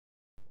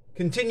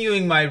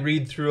Continuing my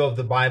read through of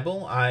the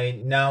Bible, I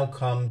now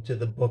come to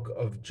the book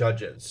of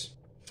Judges.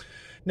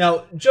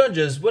 Now,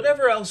 Judges,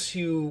 whatever else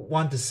you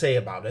want to say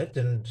about it,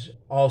 and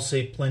I'll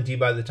say plenty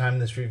by the time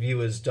this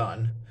review is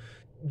done,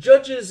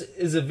 Judges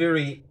is a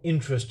very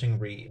interesting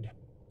read.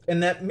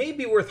 And that may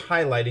be worth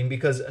highlighting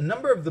because a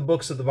number of the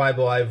books of the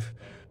Bible I've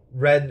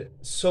read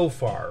so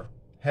far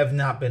have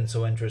not been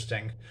so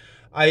interesting.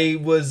 I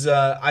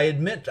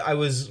admit, I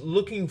was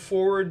looking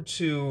forward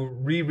to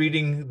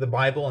rereading the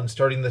Bible and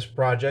starting this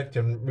project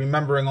and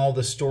remembering all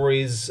the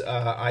stories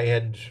I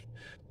had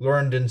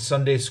learned in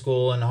Sunday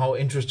school and how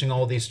interesting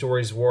all these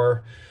stories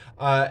were.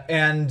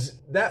 And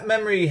that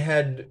memory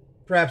had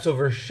perhaps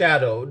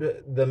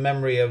overshadowed the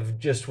memory of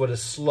just what a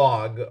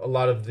slog a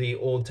lot of the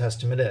Old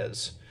Testament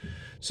is.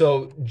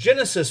 So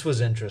Genesis was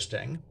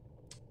interesting.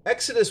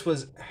 Exodus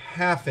was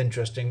half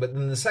interesting, but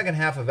then the second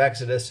half of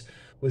Exodus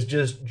was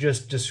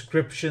just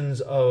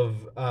descriptions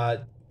of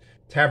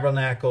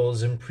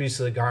tabernacles and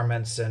priestly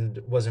garments and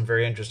wasn't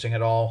very interesting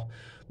at all.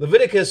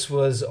 Leviticus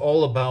was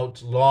all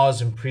about laws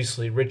and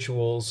priestly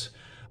rituals.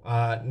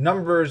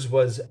 Numbers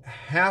was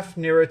half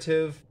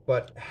narrative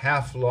but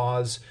half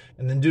laws,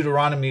 and then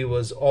Deuteronomy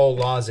was all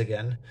laws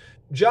again.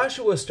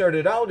 Joshua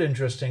started out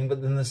interesting,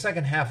 but then the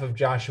second half of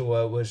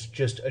Joshua was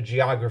just a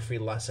geography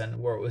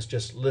lesson where it was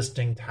just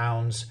listing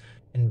towns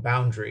and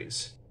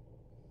boundaries.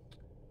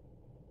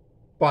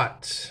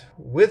 But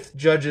with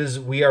Judges,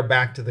 we are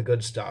back to the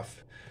good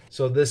stuff.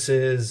 So this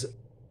is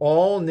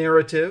all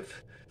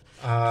narrative,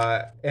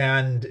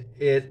 and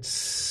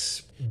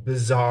it's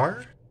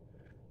bizarre.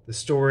 The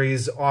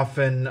stories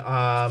often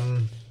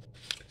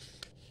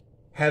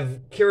have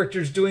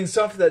characters doing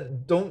stuff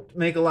that don't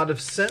make a lot of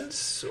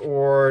sense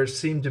or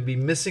seem to be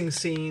missing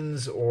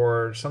scenes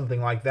or something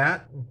like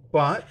that.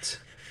 But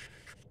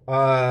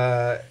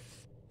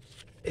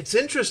it's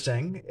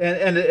interesting,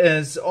 and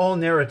it's all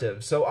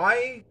narrative. So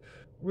I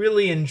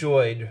really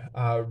enjoyed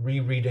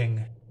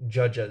rereading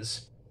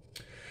Judges.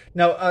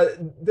 Now,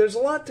 there's a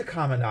lot to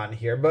comment on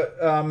here, but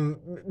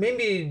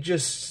maybe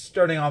just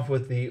starting off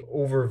with the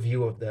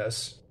overview of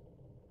this.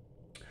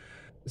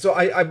 So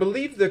I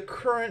believe the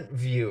current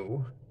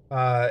view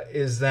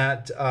is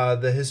that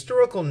the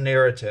historical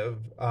narrative,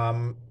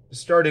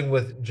 starting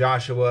with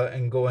Joshua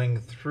and going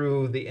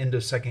through the end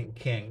of 2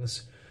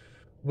 Kings,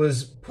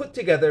 was put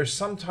together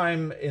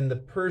sometime in the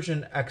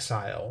Persian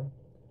exile,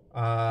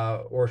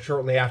 or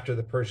shortly after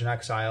the Persian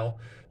exile,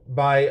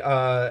 by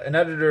an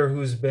editor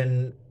who's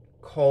been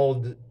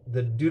called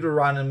the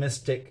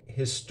Deuteronomistic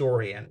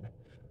historian,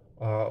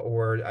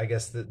 or I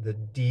guess the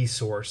D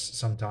source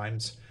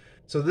sometimes.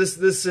 So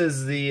this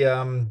is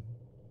the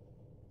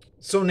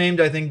so named,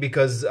 I think,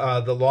 because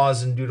the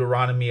laws in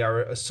Deuteronomy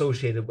are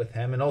associated with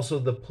him, and also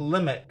the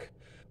polemic,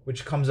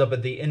 which comes up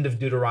at the end of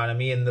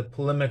Deuteronomy, and the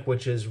polemic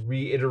which is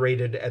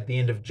reiterated at the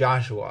end of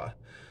Joshua,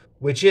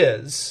 which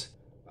is,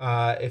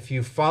 if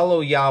you follow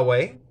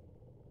Yahweh,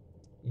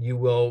 you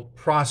will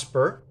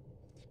prosper.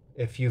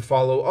 If you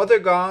follow other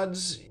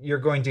gods, you're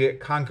going to get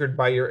conquered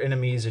by your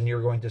enemies and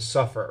you're going to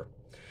suffer.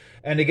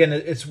 And again,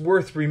 it's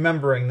worth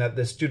remembering that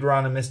this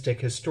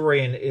Deuteronomistic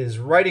historian is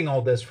writing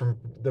all this from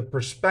the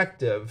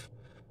perspective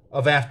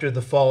of after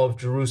the fall of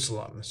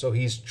Jerusalem. So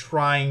he's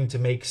trying to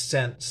make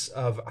sense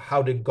of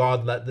how did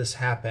God let this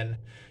happen,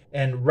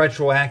 and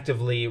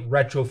retroactively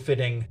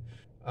retrofitting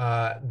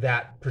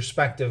that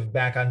perspective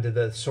back onto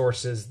the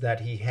sources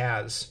that he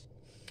has.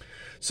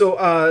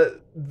 So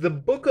the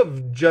book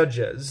of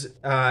Judges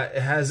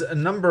has a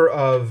number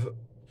of,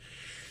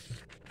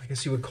 I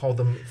guess you would call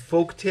them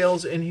folk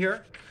tales in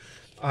here,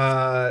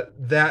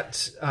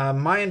 that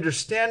my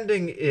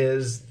understanding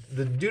is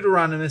the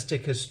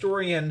Deuteronomistic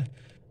historian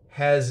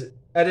has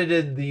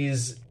edited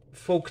these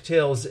folk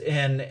tales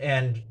in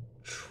and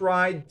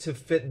tried to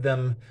fit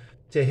them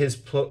to his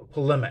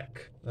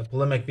polemic. The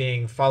polemic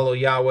being, follow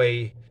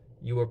Yahweh,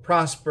 you will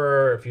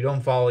prosper. If you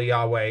don't follow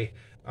Yahweh,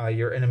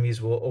 your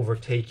enemies will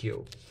overtake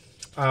you.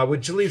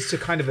 Which leads to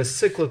kind of a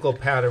cyclical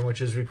pattern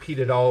which is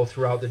repeated all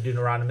throughout the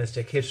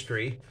Deuteronomistic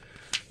history,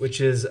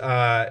 which is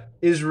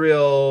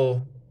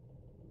Israel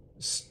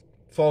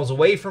falls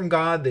away from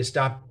God, they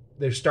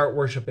start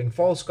worshiping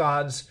false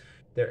gods,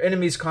 their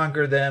enemies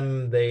conquer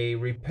them, they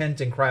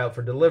repent and cry out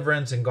for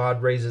deliverance, and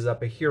God raises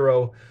up a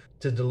hero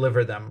to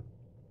deliver them.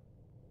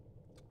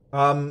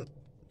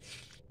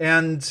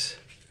 And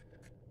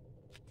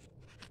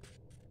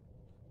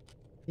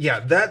yeah,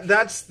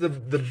 that's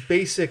the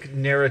basic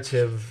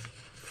narrative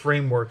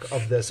framework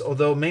of this,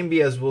 although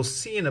maybe, as we'll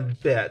see in a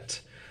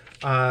bit,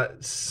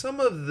 some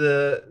of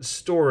the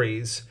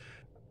stories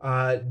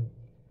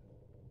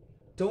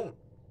don't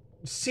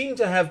seem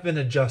to have been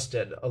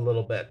adjusted a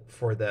little bit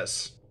for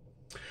this.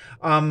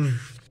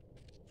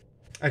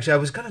 Actually, I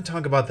was going to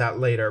talk about that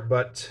later,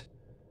 but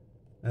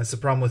that's the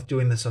problem with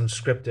doing this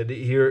unscripted.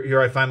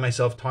 Here I find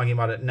myself talking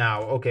about it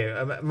now. Okay,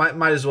 I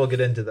might as well get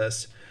into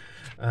this,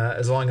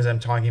 as long as I'm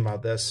talking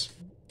about this.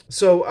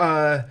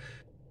 So,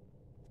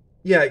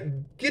 yeah,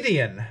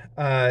 Gideon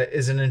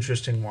is an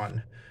interesting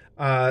one.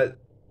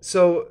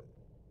 So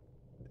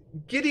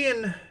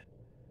Gideon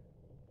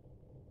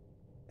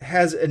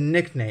has a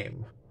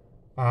nickname,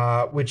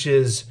 which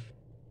is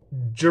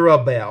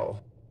Jerubbaal.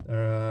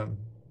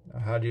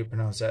 How do you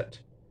pronounce that?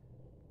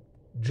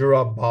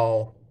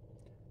 Jerubbaal.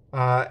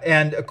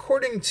 And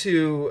according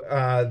to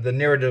the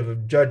narrative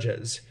of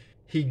Judges,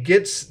 he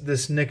gets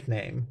this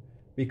nickname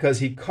because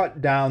he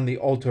cut down the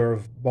altar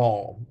of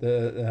Baal.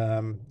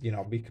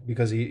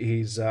 Because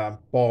he's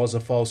Baal is a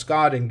false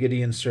god and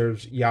Gideon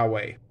serves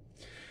Yahweh.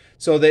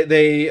 So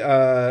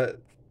the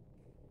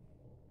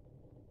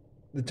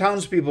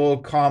townspeople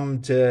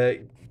come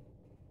to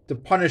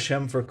punish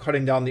him for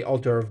cutting down the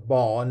altar of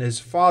Baal, and his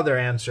father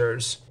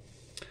answers,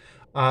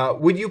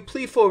 "Would you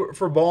plead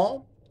for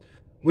Baal?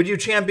 Would you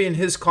champion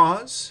his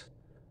cause?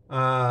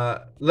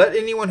 Let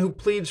anyone who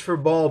pleads for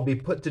Baal be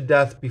put to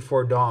death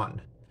before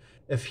dawn.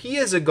 If he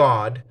is a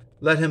god,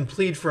 let him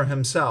plead for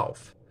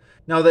himself,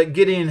 now that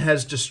Gideon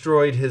has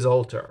destroyed his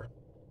altar."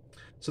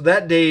 So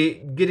that day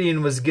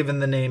Gideon was given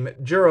the name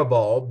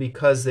Jerubbaal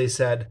because they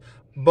said,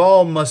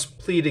 "Baal must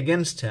plead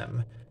against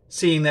him,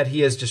 seeing that he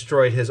has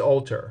destroyed his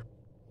altar."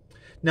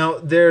 Now,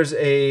 there's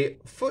a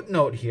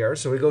footnote here.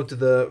 So we go to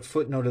the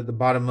footnote at the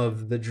bottom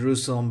of the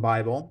Jerusalem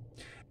Bible,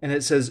 and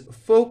it says,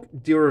 folk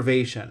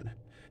derivation.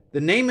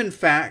 The name, in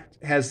fact,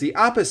 has the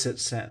opposite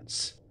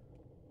sense.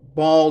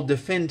 Baal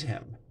defend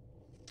him.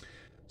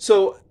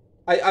 So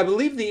I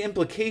believe the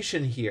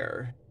implication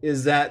here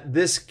is that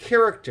this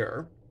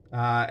character,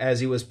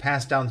 as he was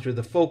passed down through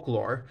the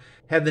folklore,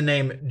 had the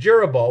name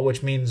Jerubbaal,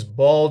 which means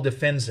Baal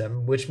defends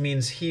him, which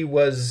means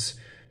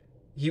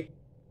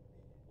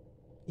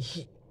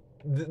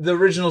the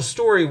original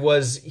story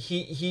was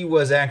he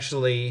was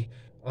actually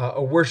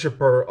a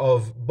worshiper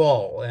of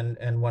Baal,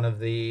 and one of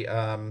the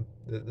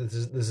this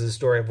is a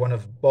story of one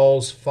of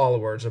Baal's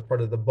followers, a part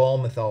of the Baal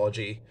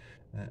mythology,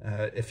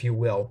 if you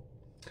will.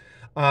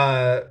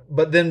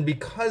 But then,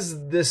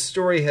 because this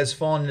story has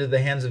fallen into the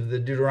hands of the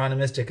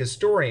Deuteronomistic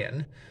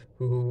historian,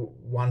 who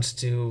wants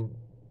to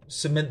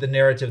cement the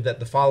narrative that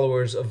the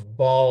followers of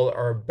Baal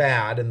are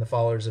bad and the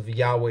followers of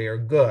Yahweh are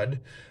good,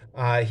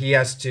 he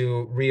has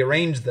to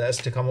rearrange this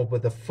to come up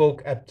with a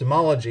folk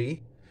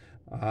etymology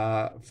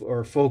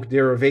or folk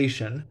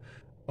derivation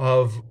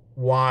of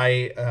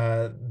why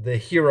the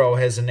hero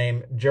has the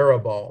name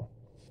Jerubbaal.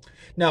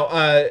 Now,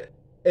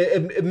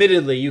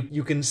 admittedly,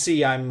 you can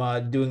see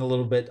I'm doing a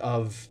little bit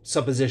of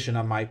supposition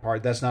on my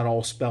part. That's not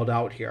all spelled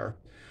out here.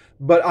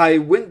 But I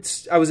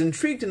was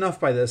intrigued enough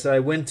by this that I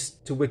went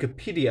to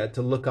Wikipedia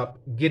to look up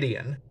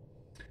Gideon.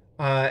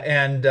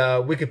 And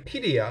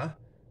Wikipedia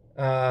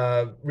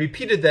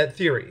repeated that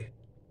theory.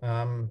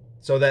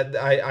 So that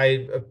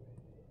I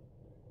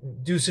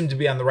do seem to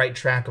be on the right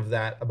track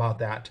about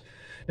that.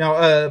 Now,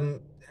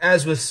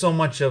 as with so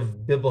much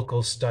of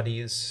biblical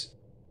studies,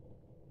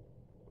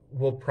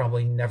 we'll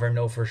probably never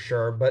know for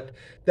sure, but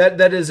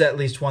that is at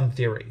least one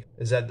theory,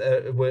 is that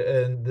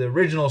in the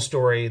original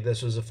story,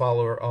 this was a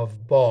follower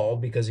of Baal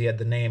because he had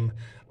the name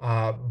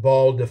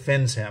Baal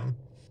defends him.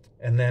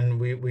 And then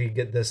we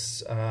get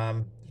this,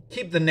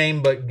 keep the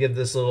name, but give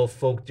this little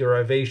folk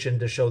derivation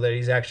to show that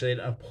he's actually an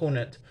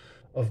opponent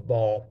of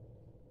Baal.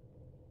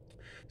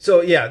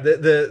 So yeah,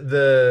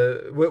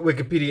 the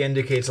Wikipedia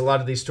indicates a lot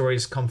of these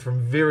stories come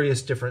from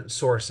various different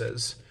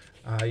sources,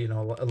 a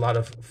lot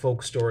of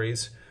folk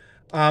stories.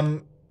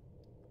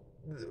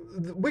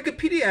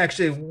 Wikipedia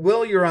actually,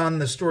 while you're on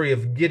the story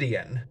of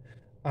Gideon,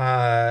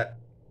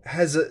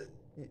 has a...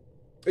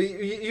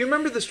 You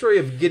remember the story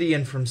of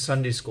Gideon from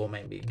Sunday school,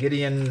 maybe?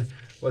 Gideon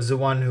was the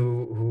one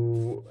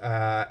who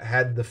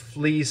had the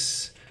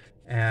fleece,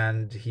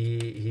 and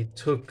he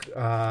took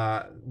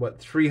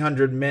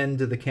 300 men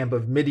to the camp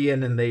of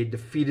Midian, and they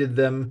defeated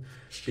them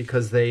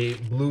because they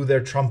blew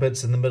their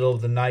trumpets in the middle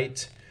of the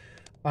night.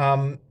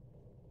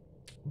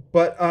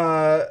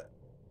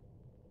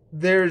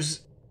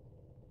 There's,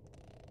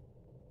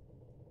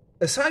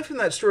 aside from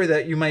that story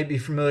that you might be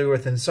familiar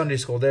with in Sunday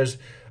school, there's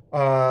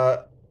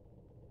a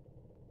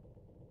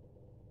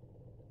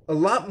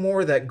lot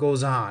more that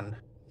goes on.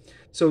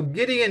 So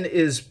Gideon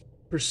is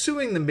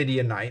pursuing the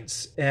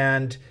Midianites,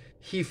 and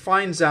he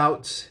finds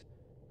out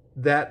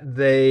that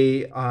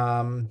they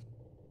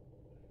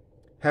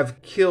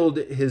have killed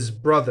his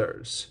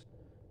brothers.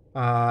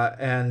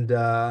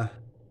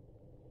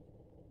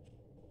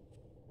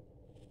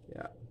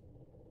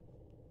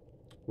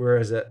 Where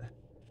is it?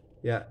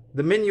 Yeah.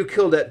 The men you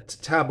killed at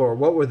Tabor,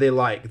 what were they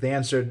like? They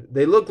answered,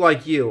 they looked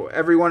like you.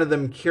 Every one of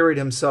them carried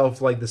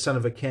himself like the son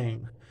of a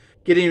king.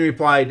 Gideon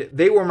replied,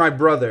 they were my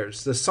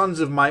brothers, the sons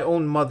of my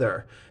own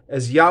mother.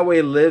 As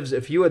Yahweh lives,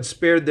 if you had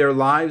spared their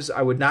lives,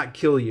 I would not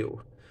kill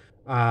you.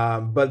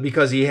 But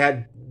because they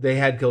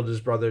had killed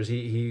his brothers,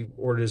 he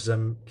orders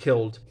them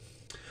killed.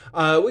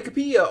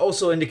 Wikipedia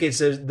also indicates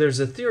there's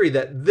a theory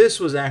that this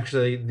was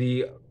actually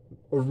the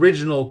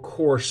original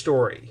core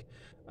story.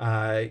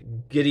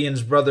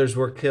 Gideon's brothers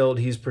were killed.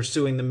 He's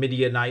pursuing the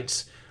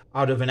Midianites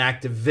out of an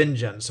act of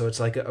vengeance. So it's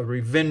like a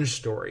revenge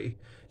story.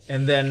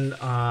 And then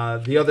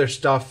the other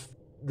stuff,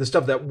 the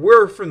stuff that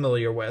we're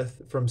familiar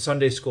with from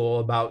Sunday school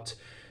about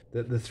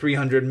the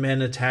 300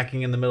 men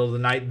attacking in the middle of the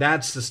night,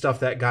 that's the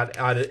stuff that got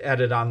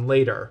added on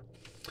later.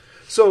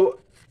 So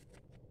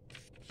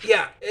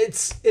Yeah,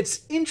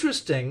 it's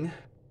interesting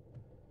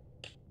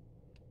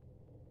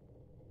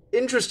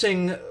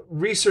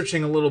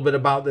researching a little bit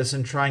about this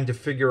and trying to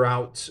figure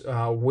out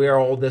where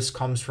all this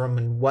comes from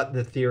and what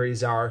the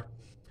theories are.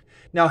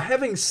 Now,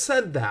 having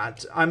said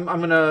that, I'm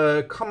going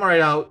to come right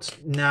out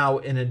now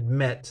and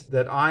admit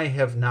that I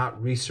have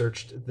not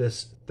researched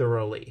this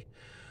thoroughly.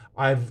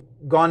 I've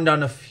gone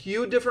down a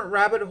few different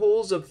rabbit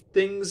holes of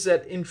things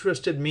that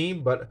interested me,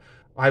 but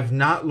I've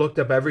not looked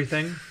up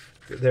everything.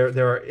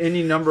 There are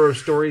any number of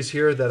stories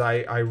here that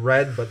I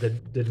read, but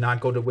that did not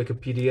go to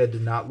Wikipedia,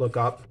 did not look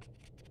up.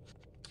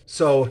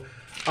 So,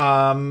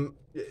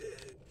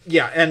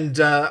 yeah, and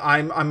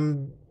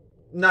I'm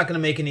not going to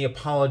make any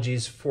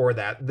apologies for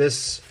that.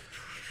 This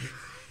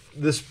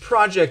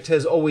project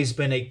has always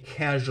been a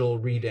casual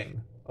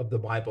reading of the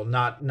Bible,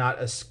 not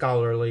a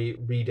scholarly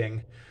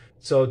reading.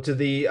 So to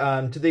the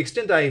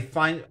extent I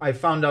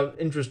found out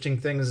interesting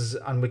things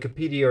on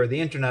Wikipedia or the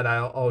internet,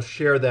 I'll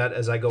share that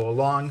as I go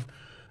along.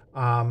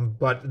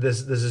 But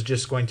this is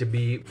just going to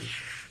be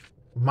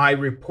my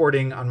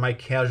reporting on my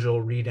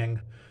casual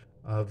reading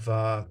of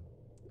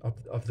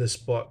this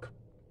book.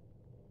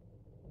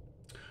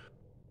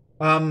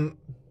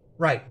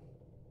 Right.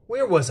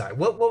 Where was I?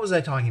 What was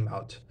I talking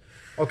about?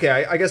 Okay,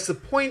 I guess the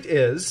point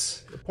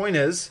is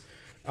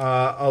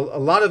a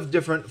lot of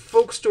different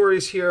folk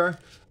stories here.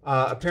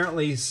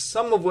 Apparently,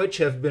 some of which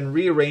have been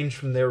rearranged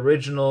from their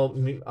original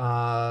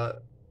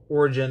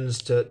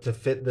origins to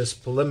fit this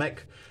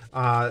polemic.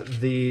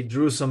 The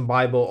Jerusalem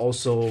Bible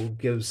also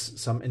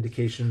gives some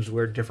indications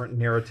where different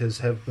narratives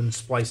have been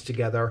spliced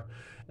together.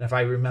 And if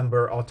I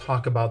remember, I'll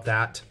talk about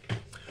that.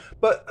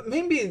 But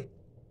maybe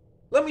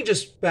let me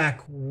just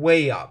back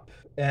way up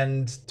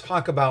and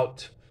talk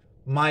about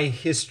my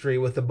history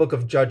with the Book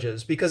of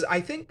Judges, because I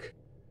think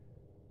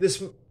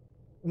this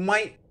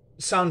might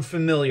sound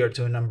familiar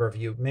to a number of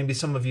you. Maybe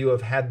some of you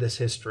have had this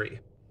history.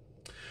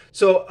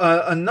 So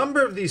a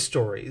number of these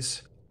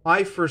stories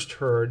I first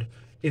heard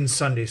in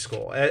Sunday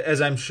school,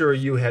 as I'm sure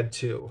you had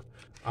too.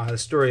 The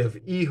story of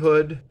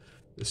Ehud,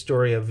 the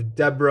story of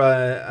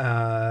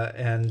Deborah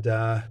and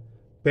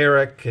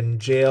Barak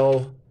and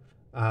Jael,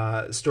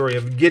 story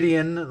of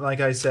Gideon,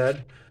 like I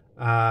said,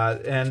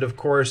 and of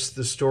course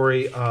the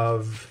story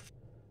of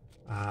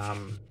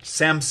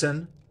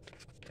Samson,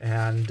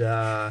 and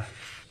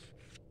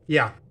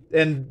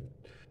and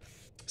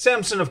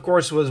Samson, of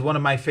course, was one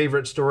of my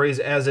favorite stories,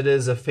 as it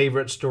is a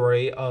favorite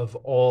story of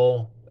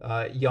all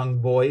young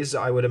boys,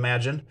 I would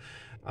imagine.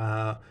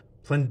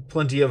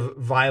 Plenty of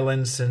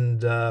violence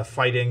and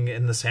fighting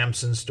in the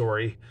Samson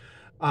story.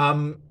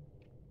 So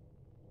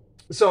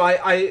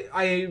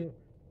I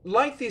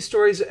like these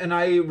stories, and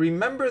I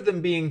remember them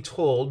being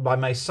told by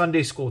my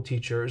Sunday school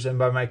teachers and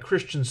by my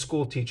Christian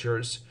school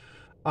teachers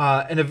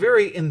in a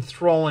very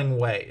enthralling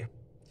way.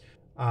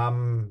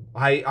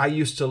 I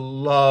used to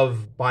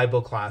love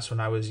Bible class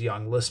when I was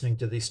young, listening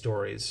to these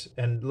stories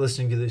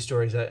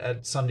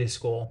at Sunday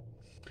school.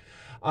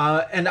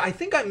 And I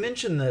think I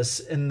mentioned this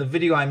in the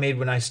video I made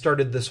when I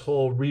started this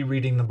whole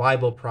rereading the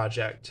Bible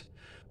project.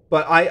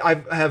 But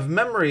I have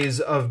memories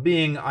of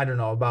being, I don't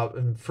know, about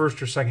in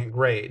first or second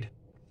grade,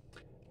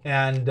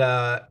 and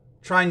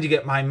trying to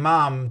get my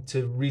mom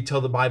to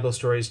retell the Bible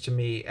stories to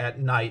me at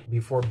night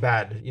before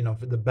bed,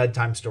 for the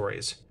bedtime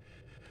stories.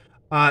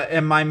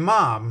 And my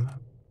mom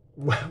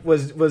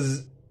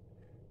was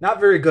not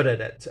very good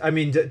at it. I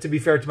mean, to be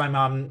fair to my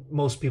mom,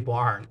 most people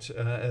aren't.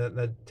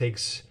 That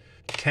takes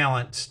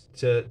talent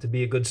to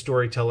be a good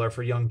storyteller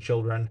for young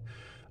children.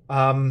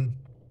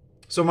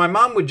 So my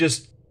mom would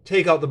just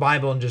take out the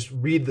Bible and just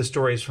read the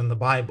stories from the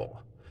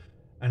Bible.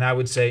 And I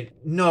would say,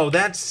 no,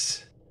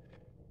 that's...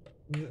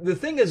 The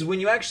thing is, when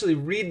you actually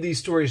read these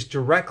stories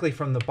directly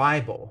from the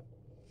Bible,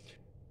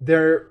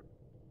 they're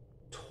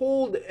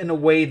told in a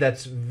way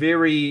that's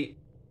very...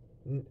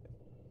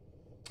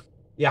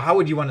 Yeah, how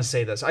would you want to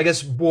say this? I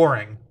guess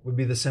boring would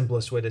be the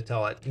simplest way to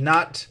tell it.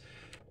 Not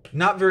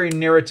very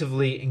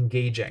narratively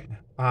engaging.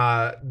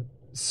 I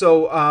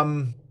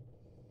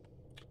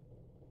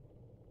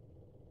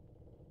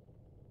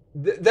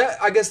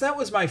guess that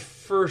was my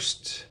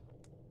first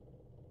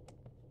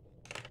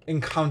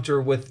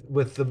encounter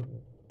with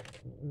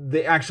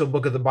the actual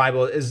book of the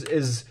Bible,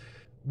 is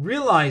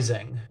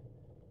realizing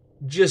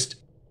just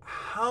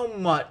how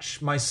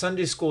much my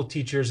Sunday school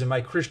teachers and my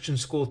Christian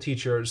school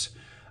teachers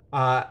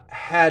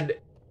had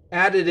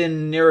added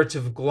in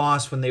narrative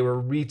gloss when they were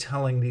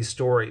retelling these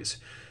stories.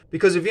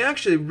 Because if you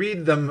actually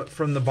read them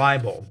from the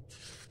Bible,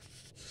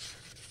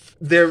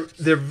 they're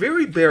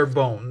very bare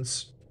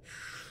bones,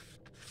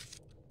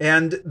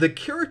 and the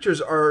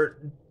characters are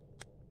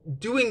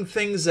doing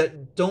things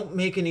that don't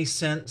make any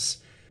sense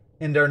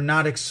and are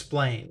not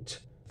explained,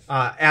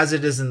 as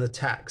it is in the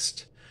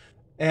text.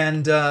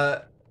 And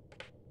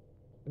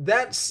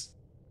that's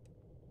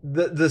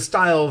the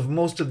style of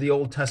most of the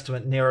Old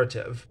Testament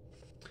narrative.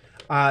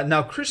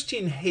 Now,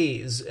 Christine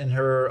Hayes, in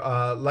her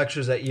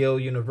lectures at Yale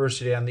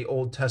University on the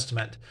Old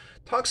Testament,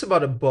 talks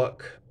about a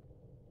book.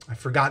 I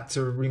forgot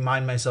to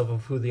remind myself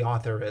of who the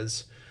author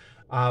is.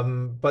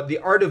 But The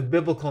Art of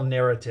Biblical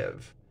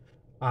Narrative.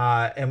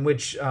 in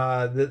which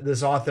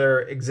this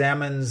author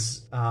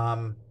examines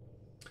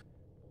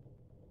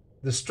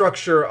the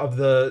structure of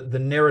the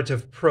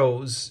narrative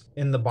prose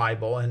in the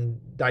Bible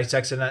and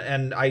dissects it.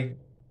 And I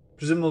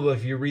presumably,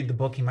 if you read the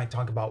book, he might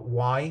talk about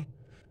why.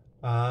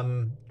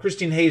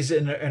 Christine Hayes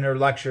in her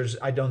lectures,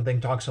 I don't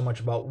think talks so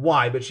much about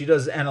why, but she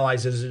does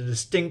analyze there's a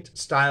distinct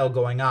style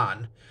going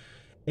on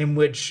in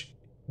which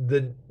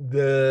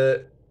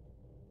the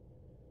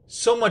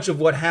so much of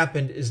what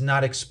happened is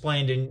not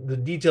explained and the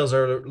details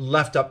are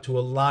left up to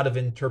a lot of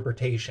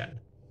interpretation.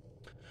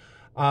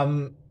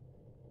 And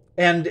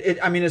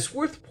it's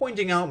worth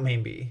pointing out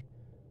maybe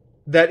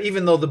that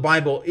even though the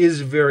Bible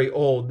is very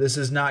old, this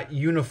is not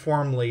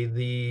uniformly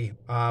the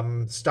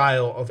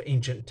style of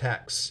ancient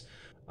texts.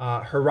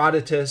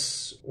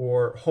 Herodotus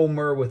or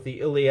Homer with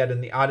the Iliad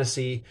and the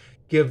Odyssey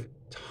give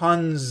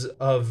tons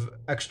of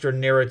extra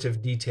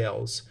narrative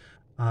details,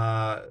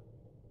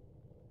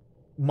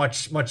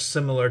 much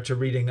similar to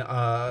reading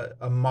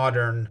a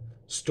modern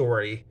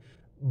story.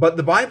 But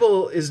the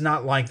Bible is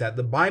not like that.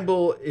 The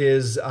Bible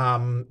is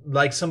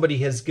like somebody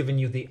has given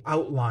you the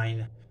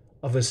outline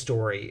of a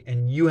story,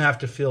 and you have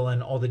to fill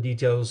in all the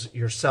details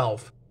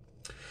yourself.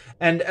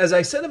 And as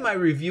I said in my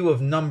review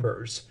of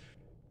Numbers,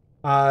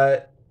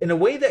 in a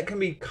way that can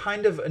be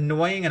kind of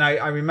annoying, and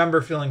I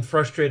remember feeling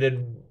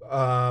frustrated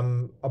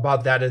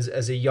about that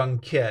as a young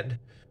kid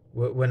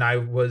when my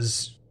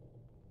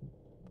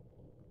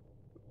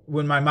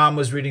mom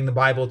was reading the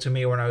Bible to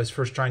me, when I was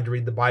first trying to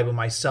read the Bible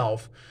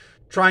myself,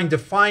 trying to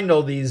find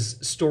all these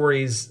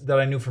stories that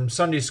I knew from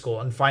Sunday school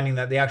and finding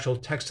that the actual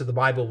text of the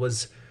Bible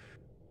was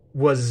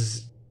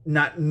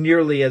not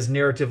nearly as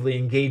narratively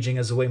engaging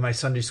as the way my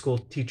Sunday school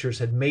teachers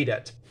had made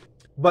it.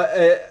 But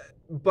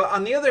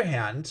on the other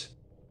hand,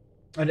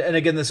 and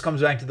again, this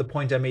comes back to the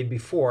point I made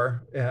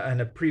before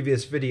in a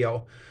previous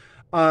video,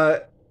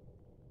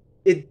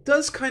 it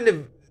does kind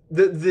of,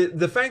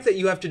 the fact that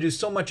you have to do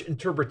so much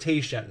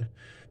interpretation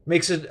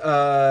makes it,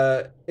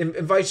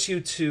 invites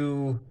you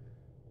to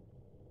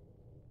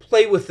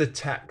play with the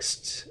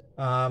text.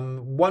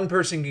 One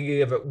person can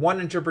give it one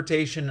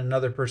interpretation,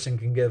 another person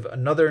can give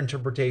another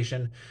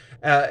interpretation.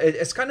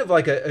 It's kind of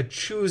like a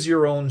choose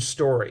your own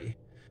story.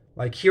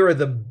 Like, here are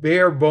the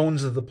bare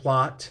bones of the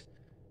plot.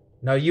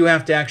 Now you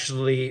have to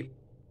actually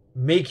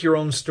make your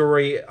own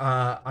story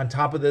on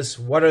top of this.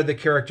 What are the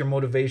character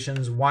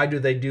motivations? Why do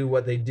they do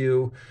what they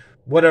do?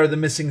 What are the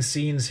missing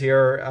scenes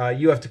here?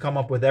 You have to come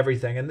up with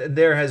everything. And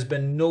there has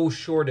been no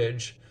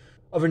shortage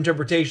of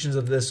interpretations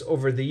of this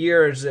over the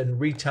years, and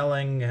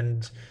retelling,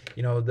 and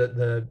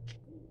the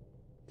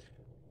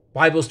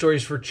Bible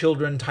stories for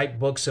children type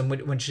books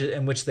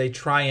in which they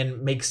try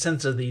and make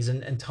sense of these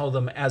and tell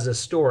them as a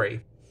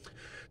story.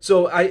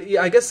 So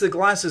I guess the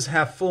glass is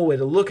half full way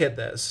to look at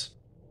this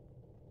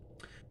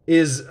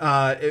is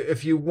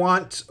if you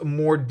want a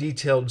more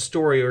detailed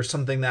story or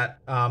something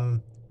that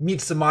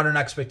meets the modern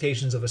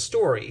expectations of a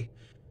story,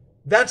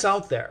 that's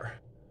out there.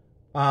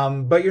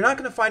 But you're not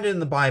going to find it in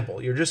the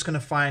Bible. You're just going to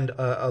find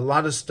a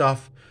lot of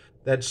stuff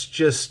that's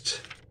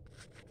just,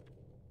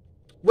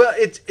 well,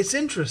 it's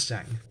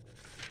interesting,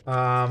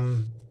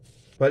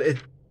 but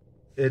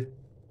it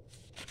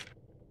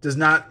does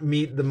not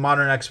meet the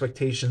modern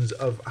expectations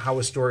of how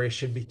a story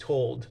should be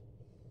told.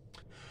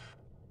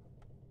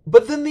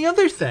 But then the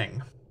other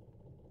thing,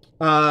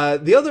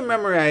 the other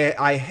memory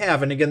I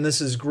have, and again,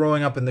 this is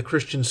growing up in the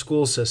Christian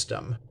school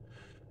system,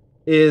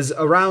 is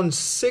around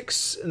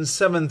 6th and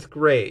 7th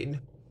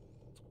grade,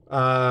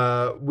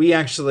 we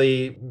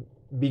actually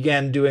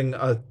began doing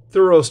a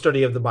thorough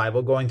study of the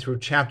Bible, going through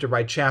chapter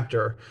by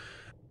chapter,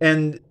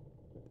 and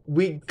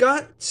we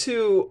got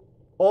to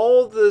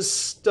all the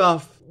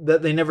stuff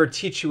that they never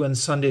teach you in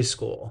Sunday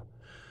school.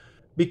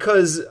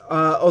 Because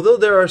although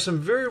there are some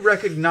very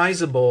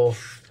recognizable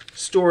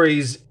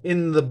stories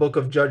in the book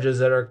of Judges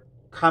that are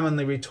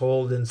commonly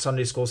retold in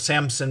Sunday school,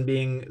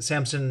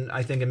 Samson,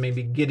 I think, and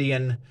maybe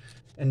Gideon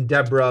and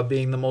Deborah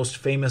being the most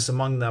famous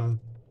among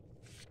them,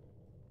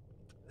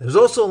 there's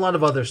also a lot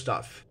of other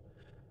stuff.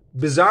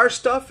 Bizarre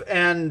stuff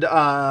and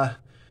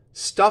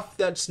stuff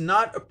that's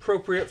not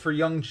appropriate for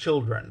young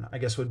children, I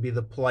guess would be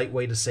the polite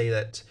way to say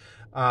that.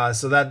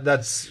 So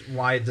that's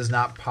why it does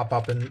not pop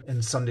up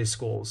in Sunday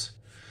schools.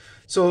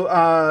 So,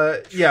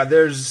 yeah,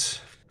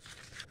 there's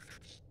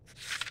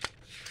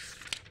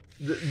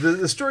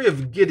the story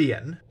of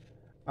Gideon,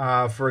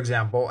 for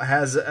example,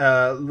 has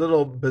a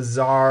little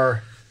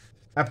bizarre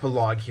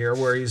epilogue here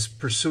where he's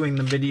pursuing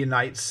the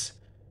Midianites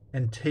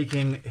and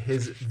taking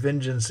his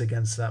vengeance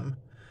against them.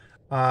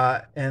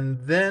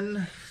 And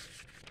then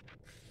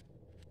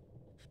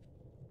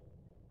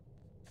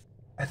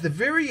at the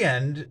very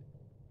end,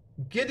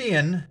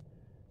 Gideon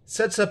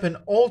sets up an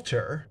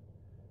altar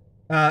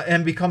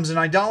and becomes an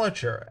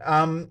idolater.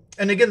 And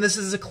again, this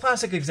is a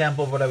classic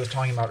example of what I was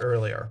talking about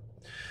earlier.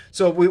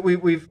 So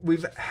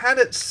we've had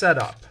it set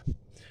up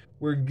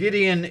where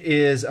Gideon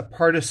is a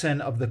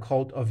partisan of the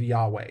cult of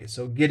Yahweh.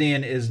 So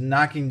Gideon is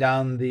knocking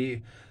down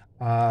the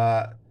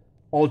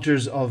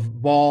altars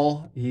of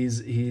Baal. He's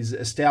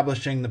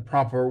establishing the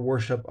proper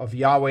worship of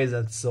Yahweh.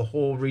 That's the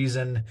whole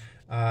reason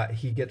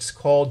He gets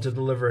called to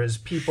deliver his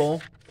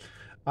people.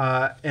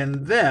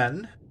 And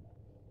then,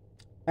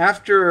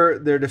 after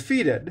they're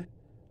defeated,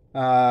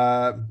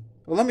 well,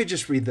 let me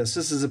just read this.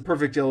 This is a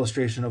perfect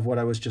illustration of what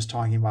I was just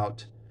talking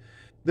about.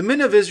 The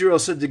men of Israel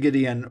said to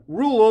Gideon,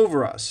 "Rule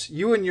over us,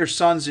 you and your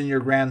sons and your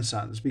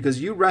grandsons,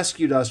 because you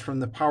rescued us from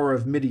the power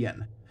of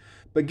Midian."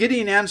 But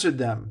Gideon answered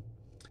them,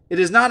 "It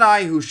is not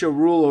I who shall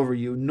rule over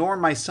you, nor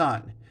my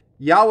son.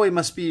 Yahweh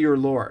must be your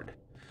Lord."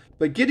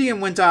 But Gideon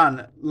went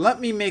on, "Let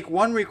me make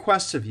one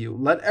request of you.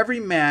 Let every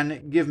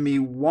man give me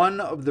one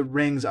of the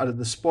rings out of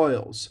the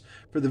spoils."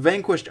 For the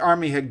vanquished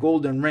army had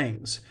golden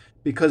rings,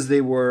 because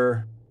they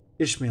were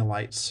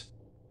Ishmaelites.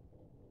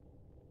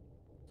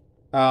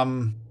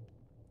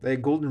 They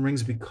had golden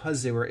rings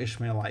because they were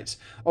Ishmaelites.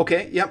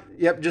 Okay,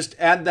 yep. Just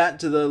add that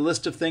to the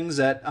list of things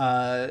that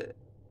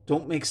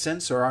don't make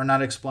sense or are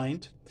not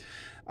explained.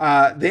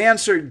 They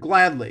answered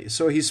gladly.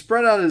 So he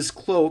spread out his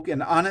cloak,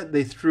 and on it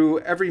they threw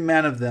every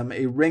man of them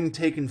a ring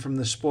taken from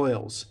the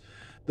spoils.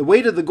 The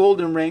weight of the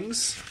golden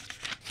rings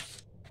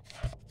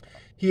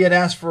he had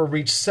asked for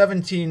reached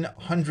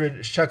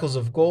 1,700 shekels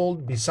of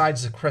gold,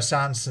 besides the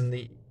crescents,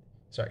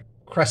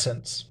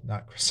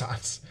 not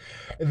croissants,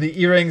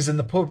 the earrings and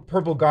the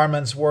purple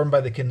garments worn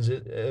by the kings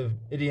of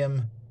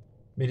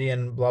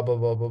Midian, blah, blah,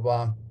 blah,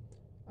 blah,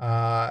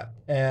 blah.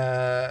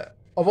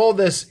 Of all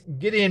this,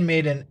 Gideon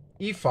made an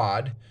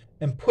ephod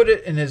and put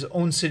it in his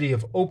own city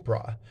of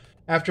Ophrah.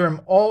 After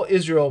him, all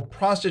Israel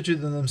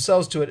prostituted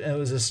themselves to it, and it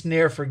was a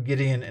snare for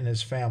Gideon and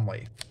his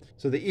family.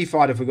 So the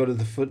ephod, if we go to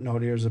the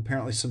footnote here, is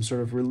apparently some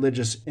sort of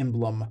religious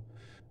emblem,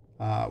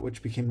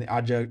 which became the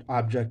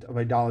object of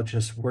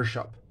idolatrous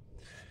worship.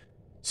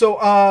 So,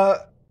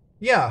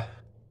 yeah.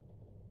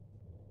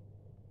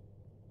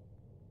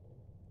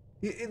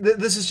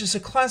 This is just a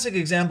classic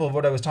example of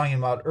what I was talking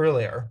about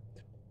earlier.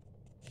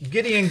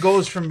 Gideon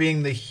goes from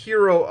being the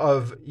hero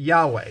of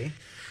Yahweh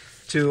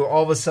to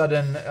all of a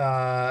sudden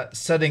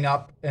setting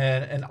up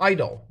an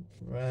idol.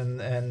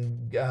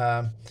 And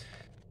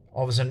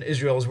all of a sudden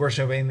Israel is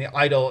worshiping the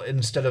idol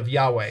instead of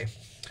Yahweh.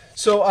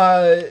 So,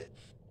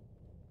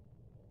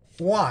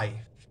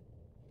 why?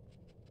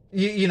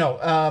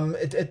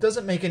 It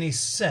doesn't make any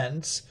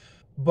sense,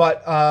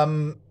 but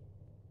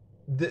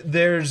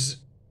there's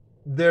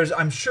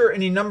I'm sure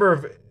any number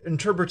of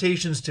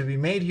interpretations to be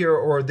made here,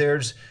 or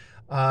there's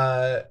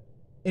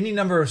any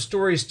number of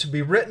stories to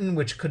be written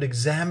which could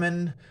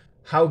examine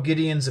how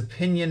Gideon's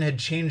opinion had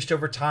changed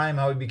over time,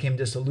 how he became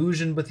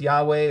disillusioned with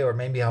Yahweh, or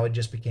maybe how he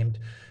just became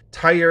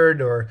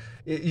tired, or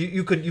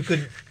you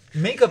could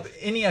make up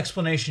any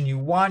explanation you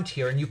want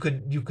here, and you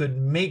could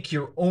make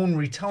your own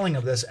retelling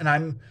of this.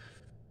 And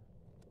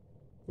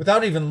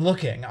without even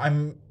looking,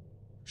 I'm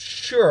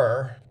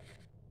sure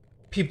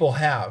people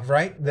have,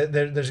 right?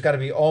 There's got to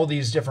be all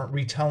these different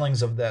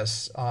retellings of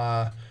this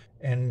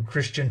in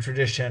Christian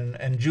tradition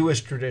and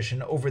Jewish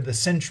tradition over the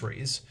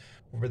centuries,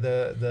 over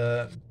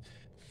the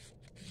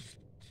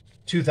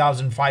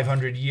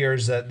 2,500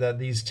 years that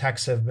these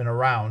texts have been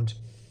around.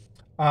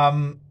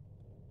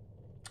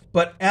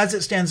 But as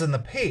it stands on the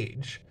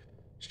page,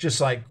 it's just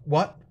like,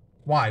 what?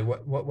 Why?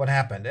 What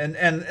happened? And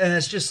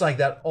it's just like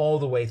that all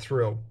the way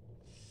through.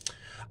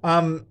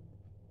 And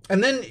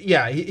then,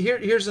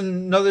 here's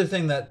another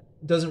thing that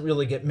doesn't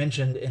really get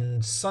mentioned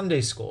in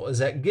Sunday school, is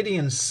that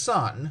Gideon's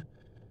son,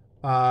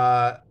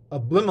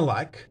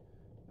 Abimelech,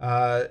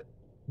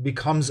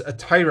 becomes a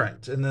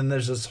tyrant. And then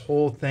there's this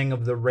whole thing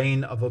of the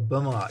reign of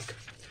Abimelech.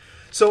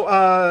 So,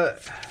 a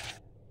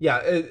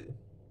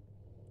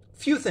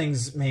few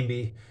things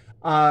maybe.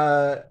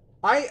 I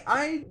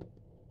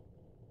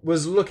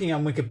was looking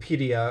on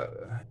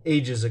Wikipedia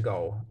ages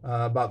ago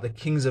about the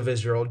kings of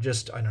Israel,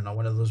 just, I don't know,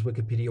 one of those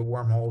Wikipedia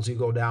wormholes you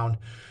go down.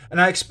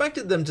 And I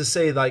expected them to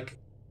say, like,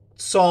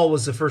 Saul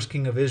was the first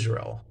king of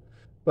Israel.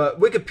 But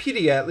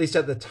Wikipedia, at least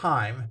at the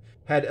time,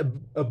 had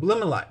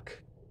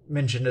Abimelech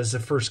mentioned as the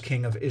first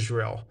king of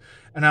Israel.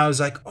 And I was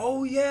like,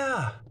 oh,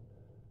 yeah.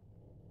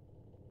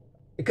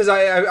 Because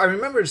I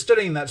remember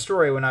studying that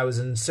story when I was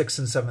in 6th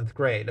and 7th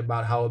grade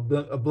about how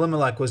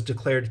Abimelech was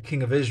declared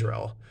king of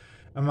Israel.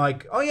 I'm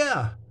like, oh,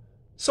 yeah.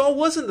 Saul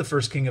wasn't the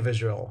first king of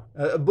Israel.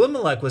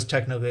 Abimelech was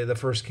technically the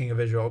first king of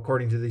Israel,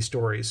 according to these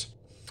stories.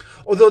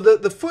 Although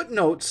the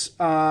footnotes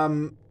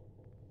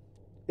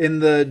in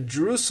the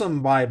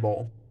Jerusalem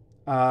Bible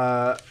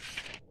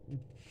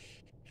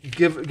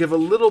give a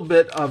little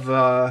bit of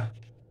a...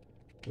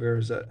 Where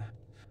is it?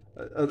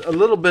 A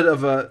little bit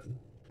of a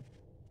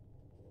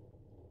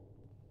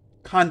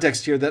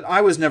context here that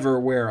I was never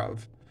aware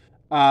of.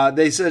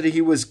 They said he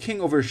was king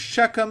over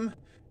Shechem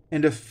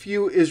and a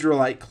few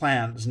Israelite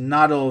clans,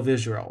 not all of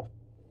Israel.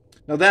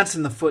 Now that's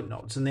in the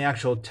footnotes. In the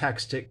actual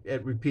text,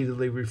 it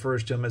repeatedly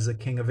refers to him as the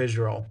king of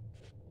Israel.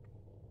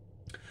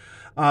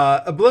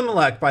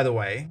 Abimelech, by the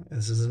way,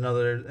 this is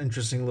another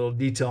interesting little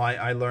detail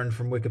I learned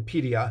from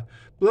Wikipedia.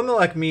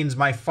 Abimelech means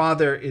my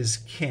father is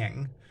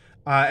king,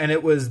 and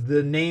it was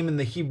the name in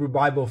the Hebrew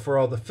Bible for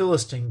all the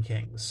Philistine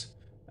kings.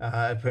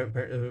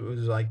 It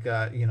was like,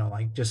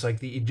 just like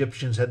the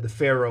Egyptians had the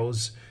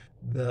pharaohs,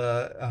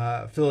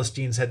 the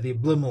Philistines had the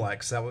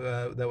Abimelechs.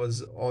 That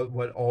was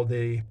what all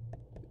the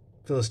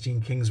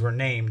Philistine kings were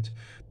named.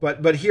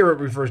 But here it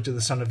refers to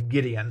the son of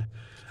Gideon.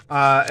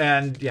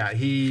 And yeah,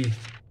 he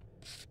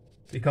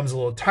becomes a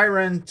little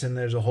tyrant, and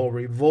there's a whole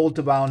revolt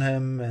about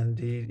him, and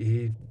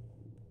he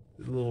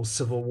a little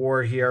civil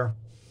war here.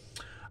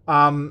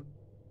 And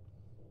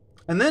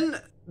then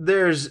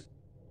there's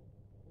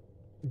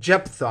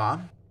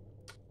Jephthah.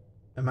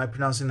 Am I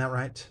pronouncing that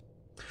right?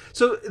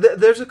 So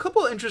there's a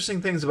couple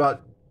interesting things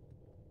about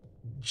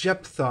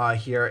Jephthah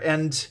here,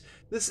 and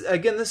this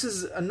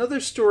is another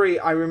story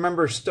I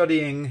remember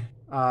studying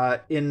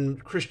in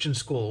Christian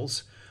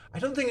schools. I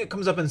don't think it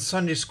comes up in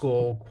Sunday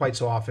school quite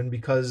so often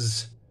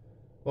because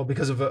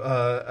of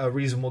a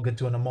reason we'll get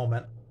to in a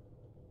moment.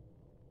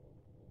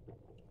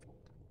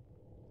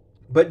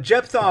 But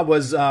Jephthah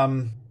was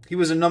he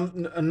was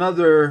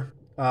another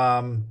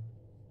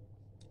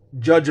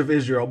judge of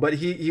Israel, but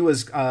he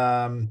was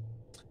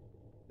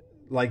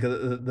like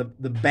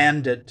the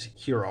bandit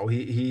hero.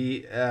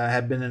 He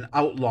had been an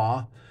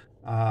outlaw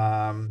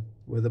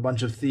with a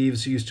bunch of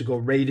thieves who used to go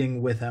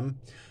raiding with him.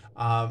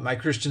 My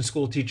Christian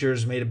school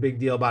teachers made a big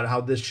deal about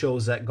how this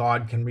shows that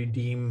God can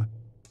redeem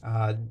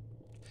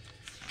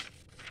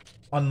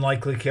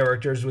unlikely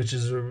characters, which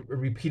is a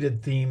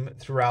repeated theme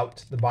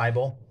throughout the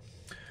Bible.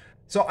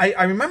 So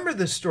I remember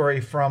this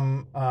story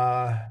from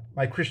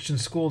my Christian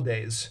school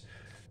days.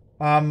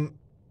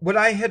 What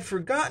I had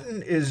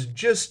forgotten is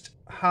just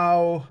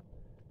how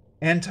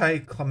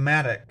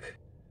anticlimactic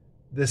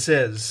this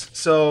is.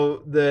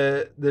 So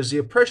there's the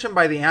oppression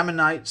by the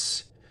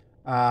Ammonites.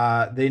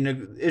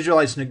 The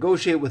Israelites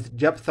negotiate with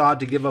Jephthah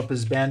to give up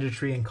his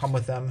banditry and come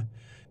with them.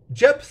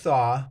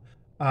 Jephthah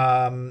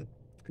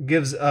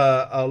gives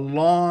a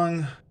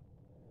long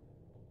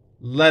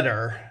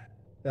letter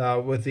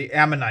with the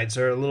Ammonites,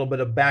 or a little bit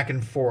of back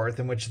and forth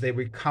in which they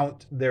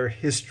recount their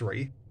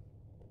history.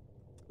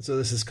 So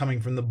this is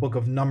coming from the book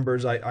of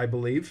Numbers, I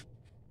believe.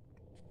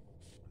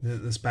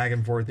 This back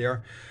and forth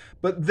there.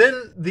 But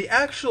then the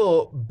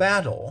actual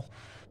battle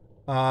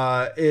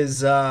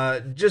is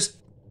just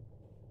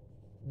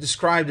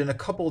described in a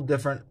couple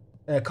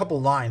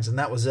lines, and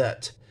that was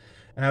it.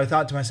 And I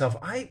thought to myself,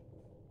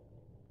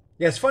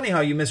 yeah, it's funny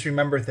how you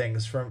misremember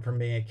things from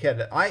being a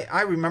kid.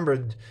 I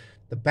remembered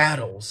the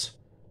battles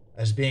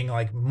as being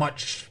like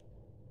much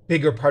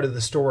bigger part of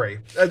the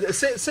story.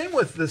 Same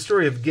with the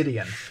story of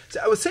Gideon.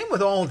 Same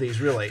with all of these,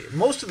 really.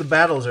 Most of the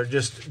battles are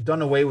just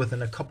done away with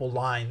in a couple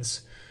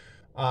lines.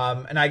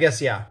 And I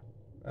guess, yeah,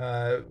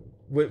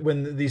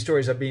 when these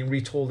stories are being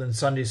retold in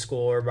Sunday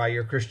school or by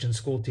your Christian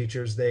school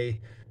teachers,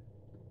 they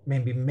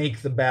maybe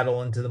make the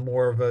battle into the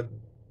more of a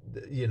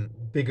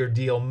bigger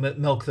deal,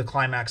 milk the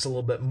climax a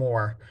little bit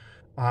more.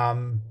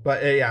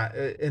 But yeah,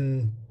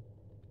 in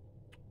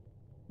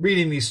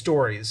reading these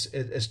stories,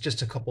 it's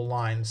just a couple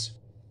lines.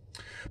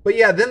 But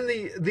yeah, then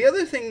the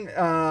other thing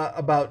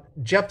about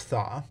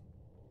Jephthah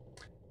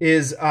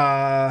is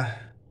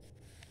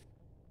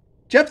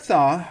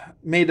Jephthah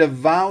made a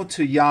vow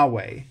to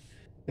Yahweh.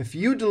 If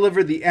you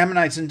deliver the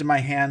Ammonites into my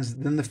hands,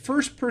 then the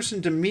first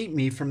person to meet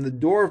me from the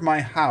door of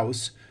my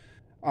house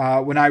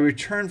when I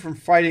return from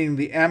fighting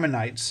the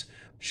Ammonites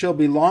shall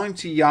belong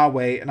to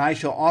Yahweh, and I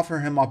shall offer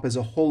him up as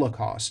a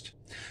holocaust.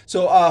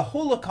 So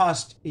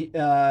holocaust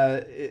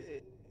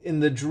in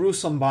the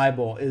Jerusalem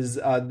Bible is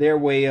their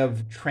way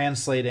of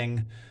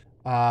translating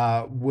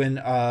when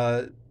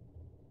an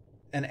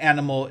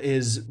animal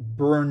is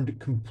burned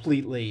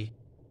completely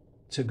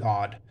to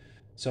God.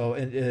 So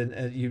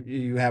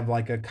you have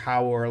like a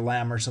cow or a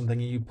lamb or something,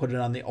 and you put it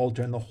on the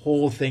altar, and the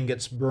whole thing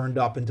gets burned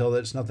up until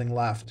there's nothing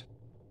left.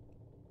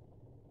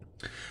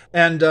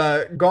 And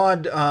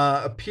God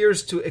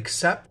appears to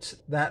accept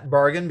that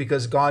bargain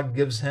because God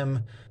gives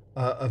him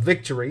a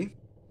victory.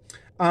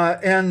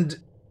 And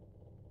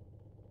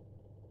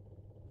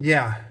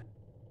yeah,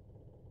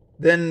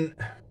 then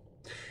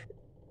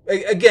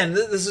again,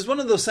 this is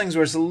one of those things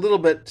where it's a little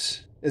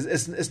bit,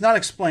 it's not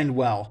explained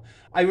well.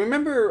 I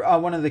remember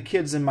one of the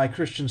kids in my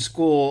Christian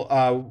school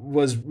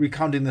was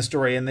recounting the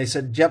story, and they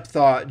said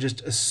Jephthah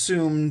just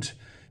assumed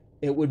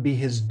it would be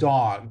his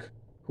dog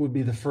who would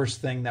be the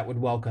first thing that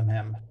would welcome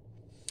him.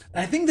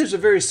 And I think there's a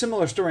very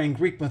similar story in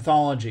Greek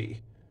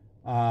mythology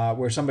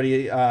where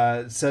somebody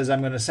says, I'm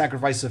going to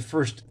sacrifice the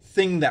first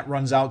thing that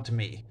runs out to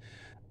me,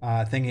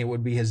 thinking it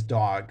would be his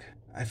dog.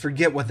 I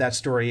forget what that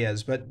story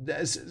is, but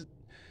if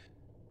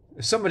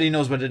somebody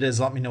knows what it is,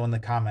 let me know in the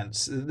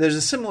comments. There's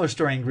a similar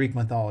story in Greek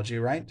mythology,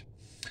 right?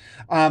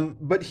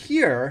 But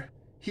here,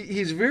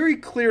 he's very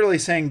clearly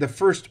saying the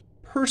first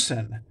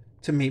person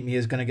to meet me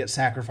is going to get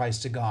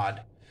sacrificed to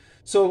God.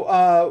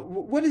 So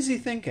what is he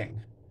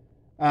thinking?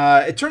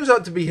 It turns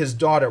out to be his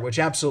daughter, which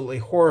absolutely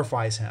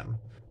horrifies him.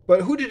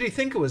 But who did he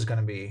think it was going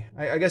to be?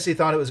 I guess he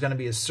thought it was going to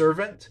be his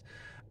servant.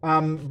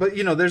 But,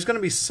 there's going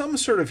to be some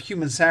sort of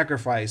human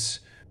sacrifice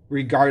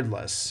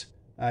regardless.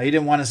 He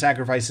didn't want to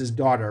sacrifice his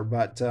daughter,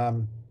 but...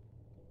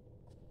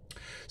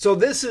 So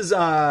this is,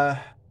 an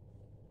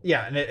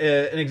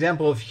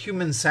example of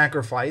human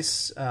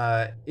sacrifice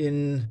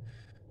in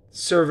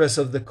service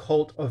of the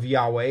cult of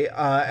Yahweh.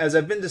 As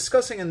I've been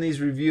discussing in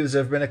these reviews,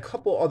 there have been a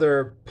couple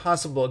other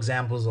possible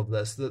examples of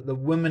this. The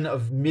women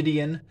of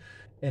Midian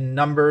in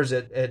Numbers,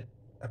 it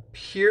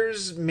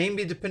appears,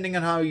 maybe depending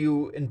on how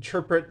you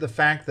interpret the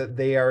fact that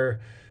they are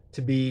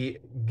to be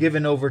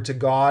given over to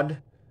God,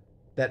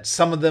 that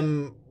some of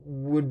them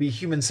would be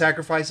human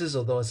sacrifices,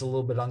 although it's a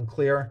little bit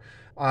unclear.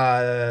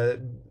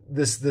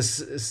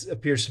 This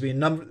appears to be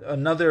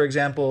another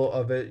example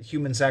of a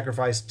human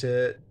sacrifice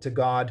to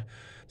God.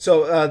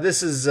 So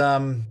this is,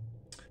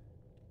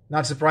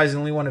 not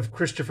surprisingly, one of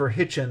Christopher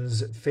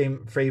Hitchens'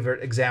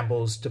 favorite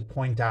examples to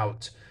point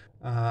out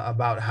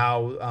about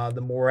how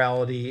the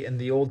morality in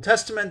the Old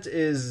Testament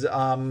is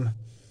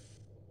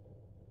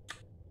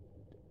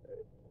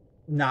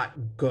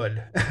not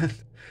good.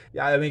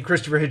 Yeah, I mean,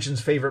 Christopher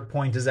Hitchens' favorite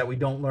point is that we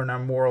don't learn our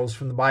morals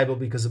from the Bible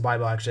because the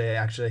Bible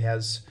actually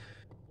has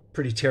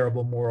pretty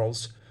terrible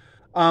morals.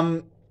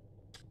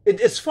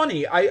 It's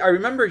funny. I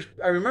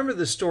remember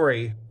the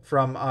story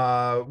from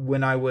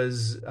when I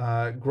was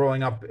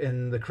growing up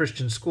in the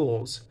Christian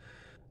schools,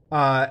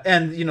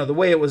 and the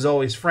way it was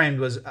always framed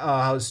was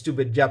how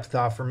stupid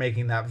Jephthah for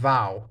making that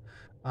vow,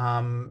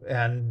 but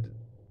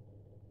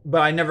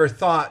I never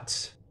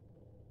thought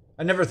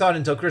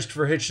until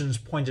Christopher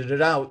Hitchens pointed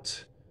it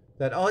out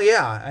that, oh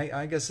yeah,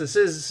 I guess this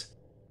is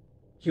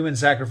human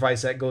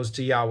sacrifice that goes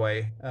to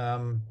Yahweh.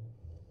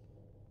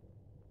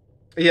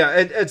 Yeah,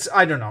 it's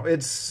I don't know.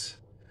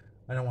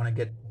 I don't want to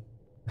get,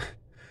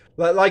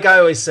 like I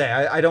always say,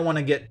 I don't want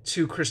to get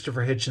too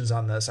Christopher Hitchens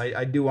on this.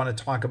 I do want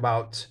to talk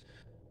about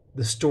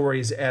the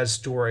stories as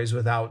stories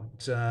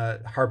without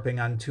harping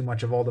on too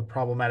much of all the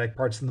problematic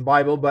parts in the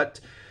Bible. But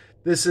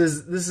this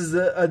is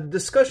a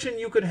discussion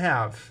you could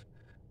have.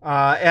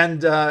 I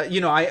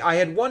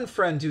had one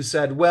friend who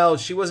said, well,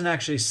 she wasn't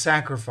actually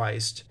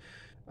sacrificed.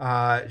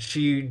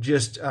 She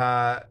just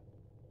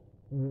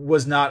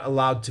was not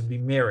allowed to be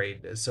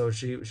married. So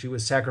she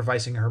was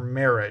sacrificing her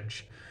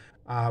marriage,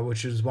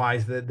 which is why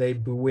they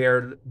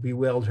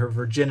bewailed her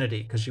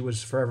virginity, because she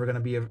was forever going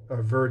to be a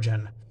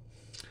virgin.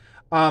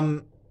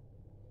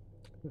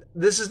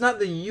 This is not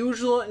the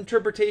usual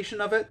interpretation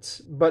of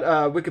it, but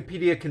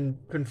Wikipedia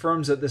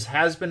confirms that this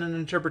has been an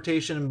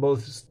interpretation in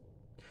both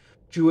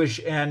Jewish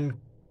and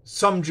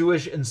some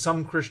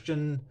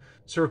Christian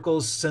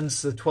circles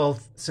since the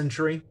 12th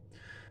century.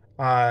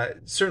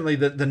 Certainly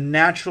the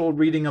natural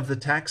reading of the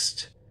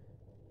text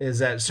is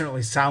that it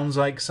certainly sounds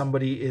like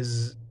somebody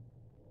is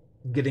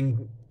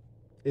dying,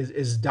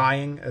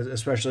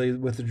 especially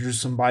with the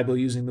Jerusalem Bible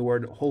using the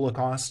word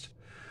Holocaust.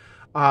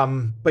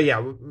 But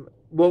yeah,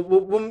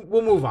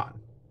 we'll move on.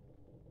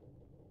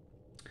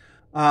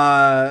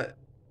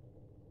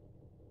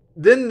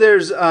 Then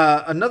there's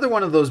another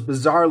one of those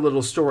bizarre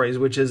little stories,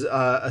 which is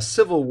a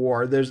civil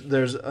war.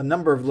 There's a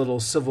number of little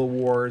civil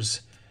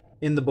wars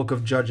in the book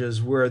of Judges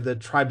where the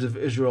tribes of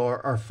Israel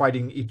are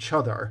fighting each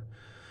other.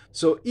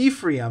 So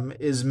Ephraim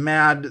is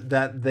mad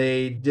that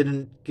they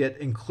didn't get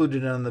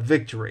included in the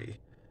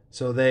victory.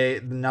 So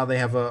now they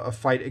have a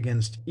fight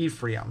against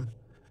Ephraim.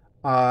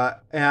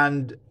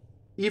 And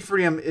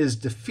Ephraim is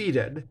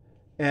defeated,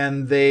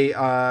 and they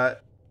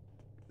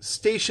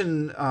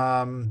station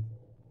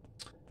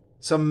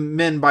some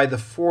men by the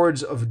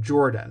fords of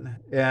Jordan,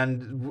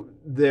 and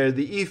the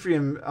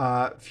Ephraim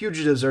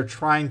fugitives are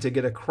trying to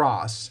get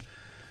across.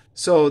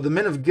 So the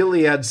men of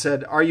Gilead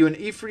said, "Are you an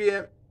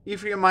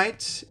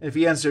Ephraimite?" If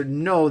he answered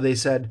no, they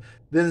said,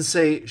 "Then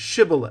say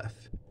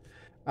Shibboleth."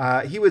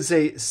 He would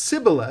say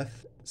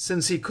Sibboleth,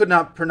 since he could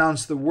not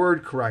pronounce the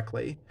word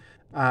correctly.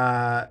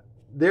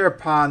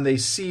 Thereupon they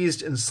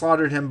seized and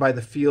slaughtered him by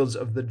the fields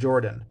of the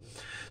Jordan.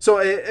 So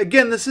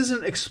again, this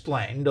isn't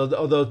explained,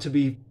 although to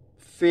be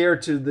fair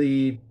to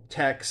the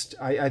text,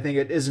 I think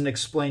it isn't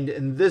explained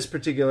in this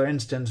particular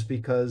instance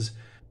because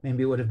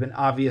maybe it would have been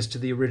obvious to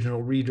the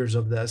original readers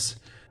of this.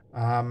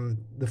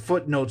 The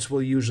footnotes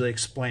will usually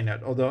explain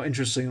it, although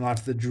interestingly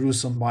enough, the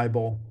Jerusalem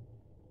Bible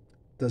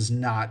does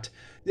not.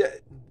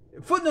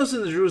 Footnotes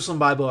in the Jerusalem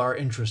Bible are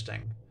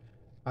interesting.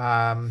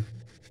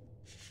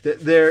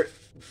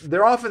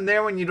 They're often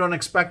there when you don't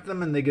expect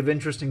them, and they give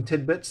interesting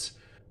tidbits.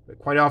 But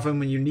quite often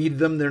when you need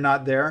them, they're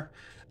not there.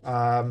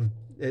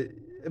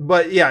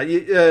 But yeah,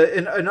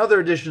 in other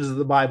editions of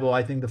the Bible,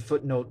 I think the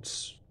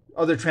footnotes,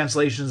 other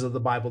translations of the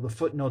Bible, the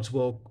footnotes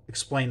will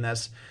explain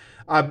this.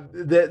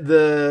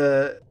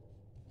 The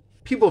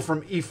people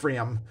from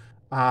Ephraim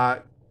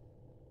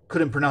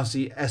couldn't pronounce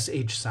the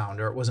SH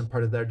sound, or it wasn't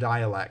part of their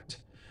dialect.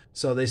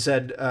 So they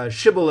said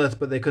Shibboleth,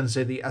 but they couldn't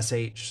say the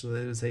SH, so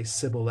they would say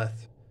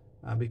Sibboleth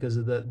because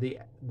of the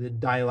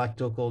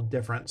dialectical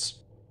difference.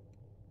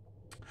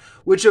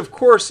 Which, of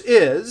course,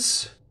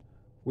 is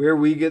where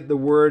we get the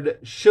word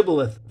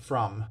Shibboleth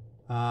from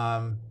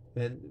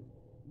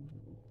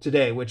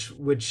today, which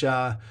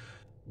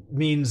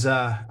means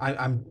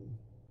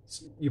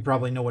you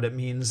probably know what it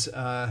means.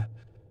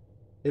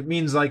 It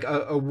means like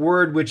a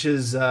word which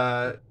is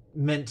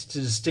meant to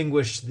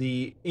distinguish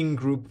the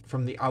in-group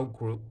from the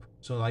out-group.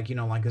 So like,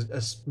 like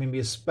maybe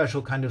a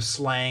special kind of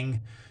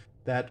slang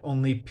that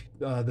only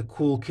the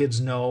cool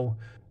kids know.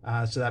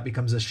 So that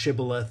becomes a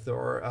shibboleth,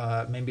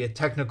 or maybe a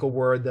technical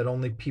word that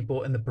only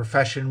people in the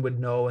profession would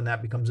know, and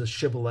that becomes a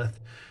shibboleth.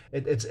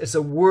 It's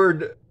a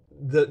word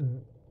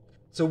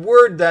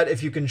that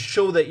if you can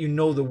show that you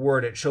know the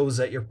word, it shows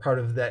that you're part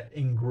of that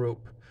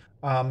in-group.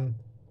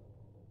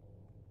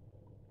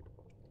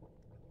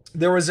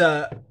 There was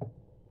a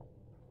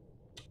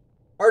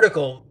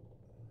article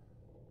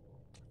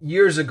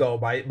years ago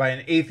by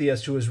an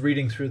atheist who was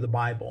reading through the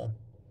Bible,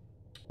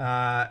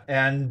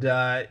 and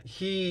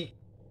he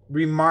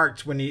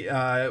remarked when he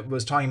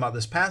was talking about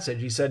this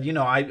passage, he said,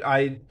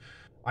 I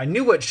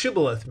knew what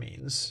shibboleth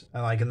means,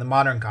 like in the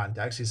modern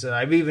context. He said,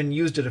 I've even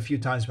used it a few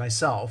times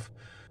myself.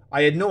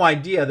 I had no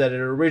idea that it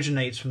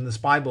originates from this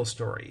Bible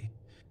story.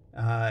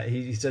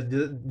 He said,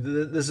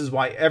 this is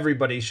why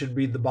everybody should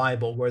read the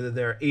Bible, whether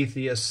they're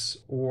atheists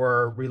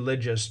or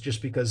religious,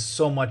 just because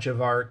so much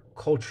of our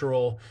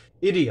cultural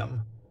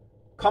idiom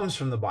comes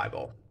from the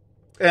Bible.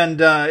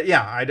 And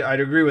I'd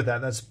agree with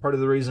that. That's part of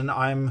the reason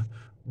I'm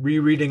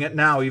rereading it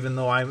now, even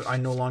though I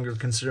no longer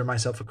consider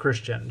myself a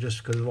Christian,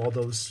 just because of all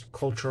those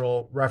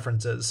cultural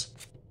references.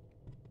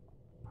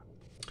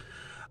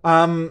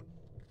 And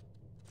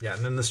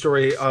then the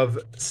story of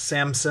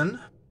Samson.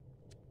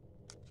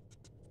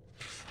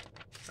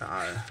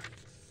 I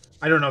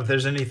don't know if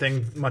there's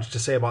anything much to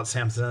say about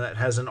Samson that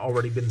hasn't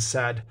already been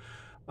said,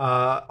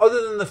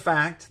 other than the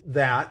fact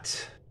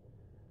that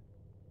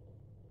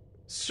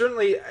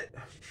certainly,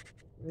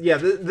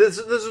 this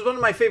is one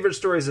of my favorite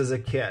stories as a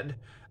kid.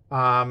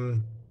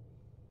 One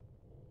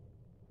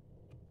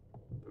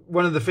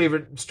of the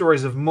favorite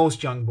stories of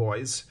most young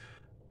boys.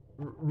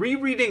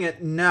 Rereading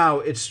it now,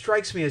 it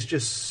strikes me as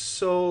just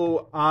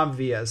so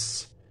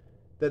obvious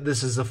that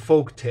this is a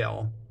folk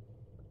tale.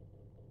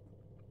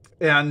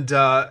 And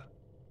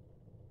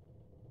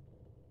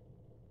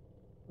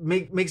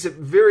makes it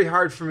very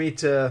hard for me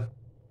to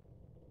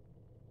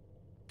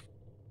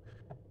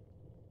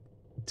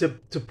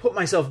put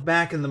myself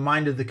back in the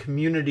mind of the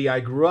community I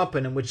grew up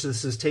in which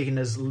this is taken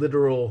as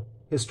literal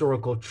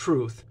historical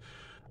truth.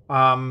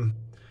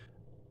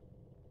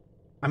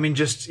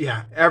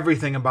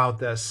 Everything about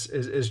this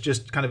is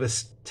just kind of a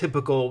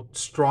typical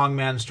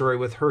strongman story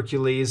with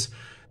Hercules.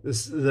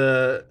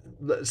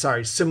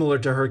 Similar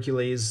to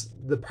Hercules.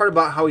 The part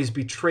about how he's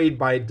betrayed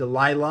by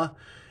Delilah,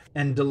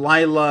 and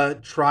Delilah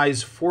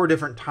tries 4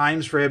 different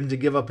times for him to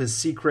give up his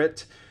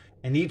secret,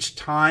 and each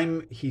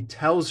time he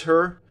tells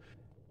her,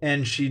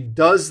 and she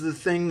does the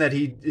thing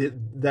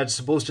that's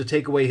supposed to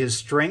take away his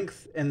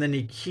strength, and then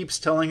he keeps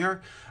telling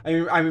her. I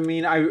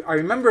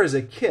remember as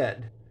a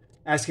kid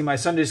asking my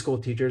Sunday school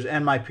teachers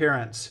and my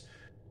parents,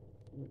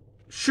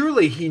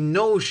 surely he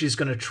knows she's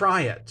going to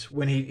try it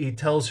when he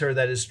tells her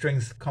that his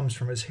strength comes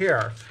from his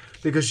hair,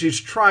 because she's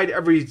tried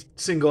every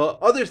single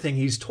other thing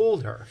he's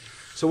told her.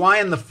 So why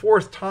in the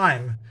 4th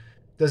time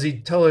does he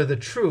tell her the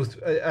truth?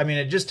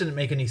 It just didn't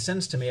make any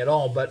sense to me at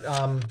all. But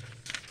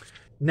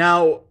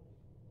now,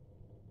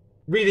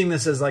 reading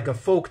this as like a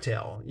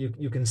folktale,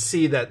 you can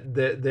see that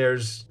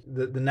there's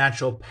the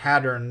natural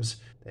patterns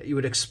that you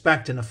would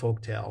expect in a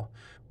folktale,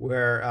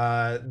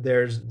 where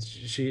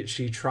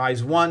she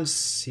tries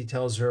once, he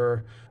tells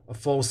her a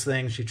false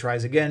thing, she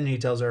tries again, he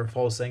tells her a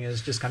false thing.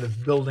 It's just kind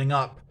of building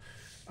up,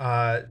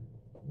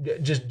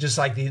 just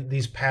like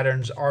these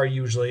patterns are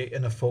usually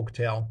in a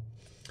folktale.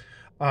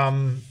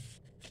 In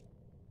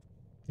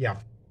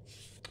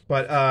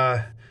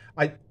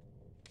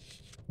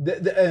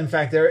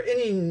fact, there are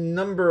any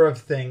number of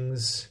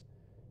things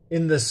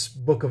in this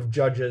book of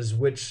Judges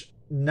which,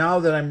 now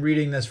that I'm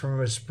reading this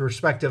from a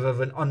perspective of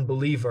an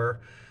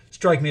unbeliever,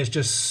 strike me as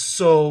just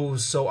so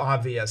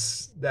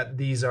obvious that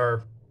these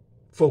are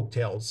folk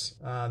tales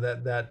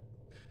that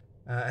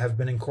have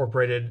been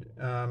incorporated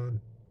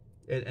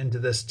into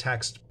this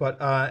text. But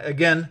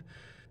again,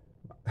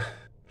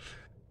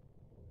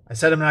 I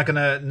said I'm not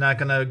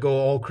gonna go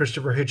all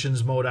Christopher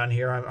Hitchens mode on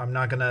here. I'm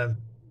not gonna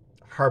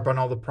harp on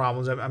all the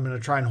problems. I'm gonna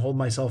try and hold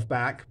myself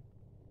back.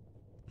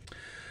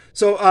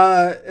 So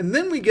and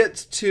then we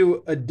get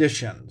to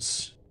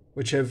additions,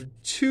 which have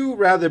 2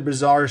 rather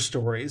bizarre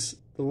stories.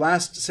 The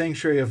Last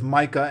Sanctuary of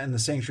Micah and the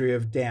Sanctuary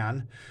of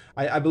Dan.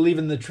 I believe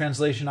in the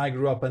translation I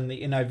grew up in,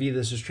 the NIV,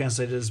 this is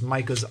translated as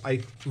Micah's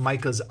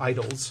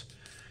Idols.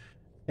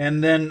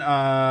 And then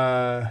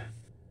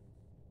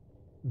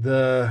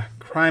the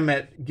crime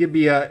at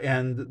Gibeah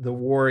and the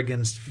war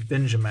against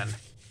Benjamin.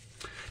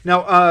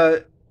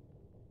 Now,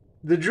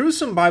 the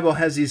Jerusalem Bible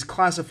has these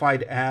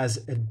classified as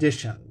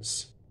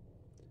additions.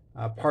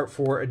 Part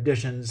 4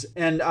 additions,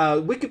 and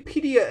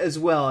Wikipedia as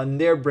well,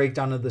 and their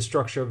breakdown of the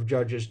structure of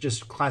Judges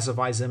just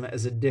classifies them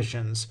as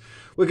additions.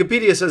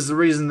 Wikipedia says the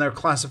reason they're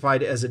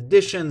classified as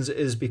additions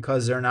is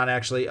because they're not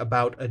actually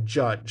about a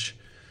judge.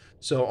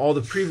 So all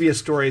the previous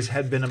stories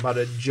had been about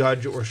a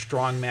judge or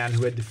strongman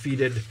who had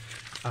defeated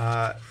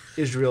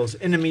Israel's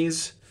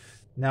enemies.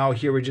 Now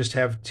here we just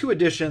have 2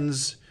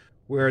 additions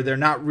where they're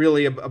not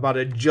really about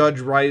a judge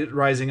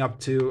rising up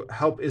to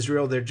help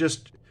Israel. They're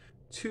just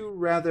 2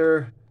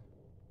 rather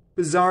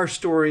bizarre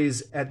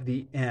stories at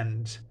the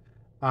end.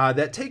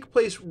 that take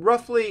place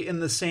roughly in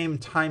the same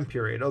time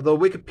period, although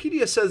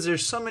Wikipedia says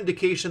there's some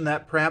indication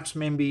that perhaps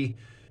maybe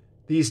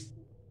these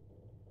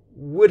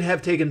would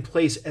have taken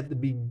place at the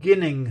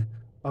beginning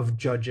of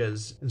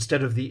Judges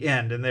instead of the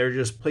end, and they're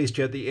just placed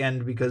here at the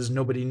end because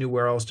nobody knew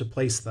where else to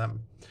place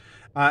them.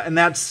 And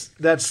that's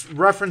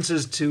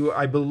references to,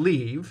 I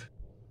believe,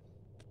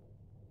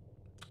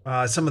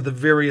 some of the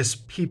various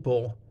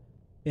people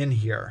in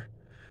here.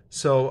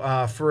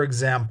 So, for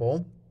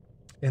example,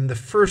 in the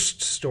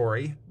first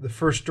story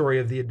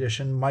of the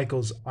edition,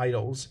 Michael's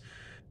Idols,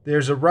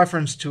 there's a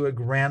reference to a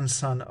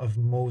grandson of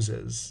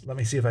Moses. Let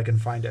me see if I can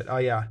find it. Oh,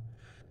 yeah.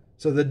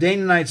 So the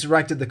Danaanites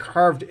erected the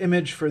carved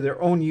image for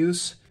their own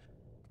use.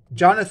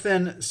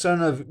 Jonathan,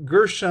 son of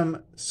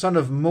Gershom, son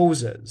of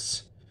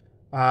Moses.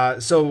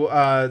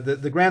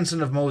 The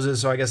grandson of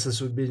Moses, so I guess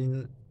this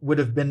would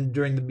have been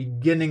during the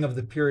beginning of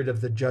the period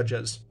of the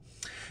Judges.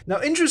 Now,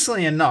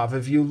 interestingly enough,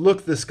 if you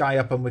look this guy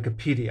up on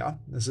Wikipedia,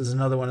 this is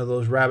another one of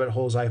those rabbit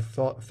holes I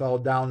fell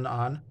down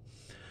on.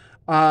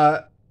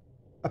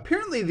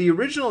 Apparently, the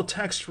original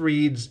text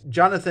reads,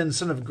 Jonathan,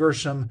 son of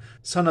Gershom,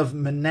 son of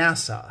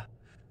Manasseh,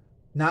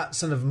 not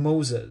son of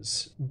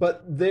Moses.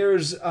 But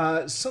there's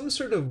some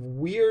sort of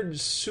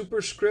weird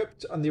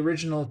superscript on the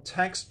original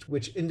text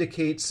which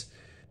indicates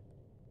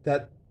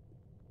that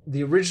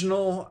the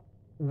original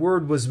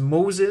word was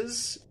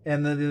Moses,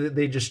 and then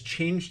they just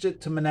changed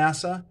it to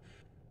Manasseh.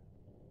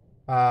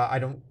 They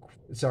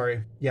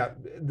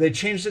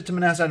changed it to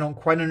Manasseh. I don't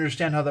quite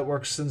understand how that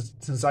works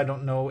since I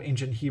don't know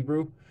ancient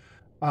Hebrew.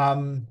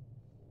 And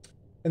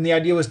the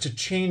idea was to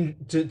change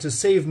to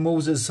save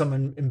Moses some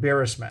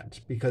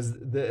embarrassment because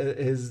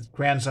his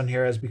grandson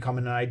here has become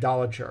an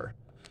idolater.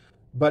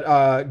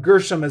 But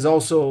Gershom is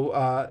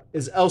also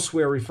is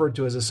elsewhere referred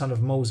to as a son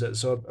of Moses.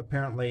 So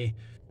apparently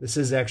this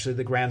is actually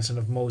the grandson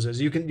of Moses.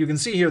 You can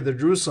see here the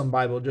Jerusalem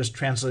Bible just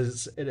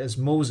translates it as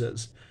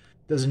Moses.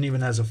 Doesn't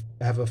even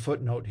have a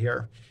footnote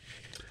here.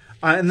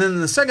 And then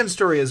the second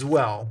story as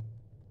well,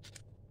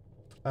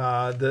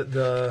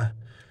 the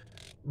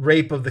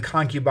rape of the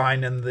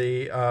concubine and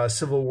the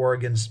civil war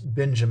against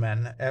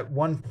Benjamin. At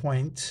one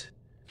point,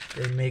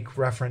 they make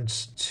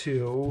reference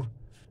to,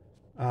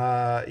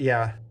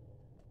 the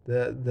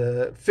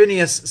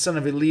Phinehas, son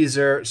of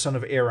Eleazar, son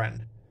of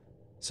Aaron.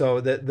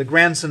 So the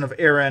grandson of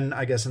Aaron,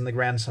 I guess, and the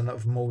grandson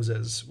of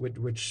Moses,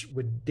 which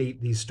would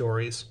date these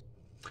stories.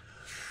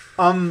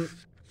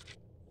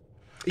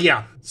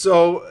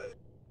 So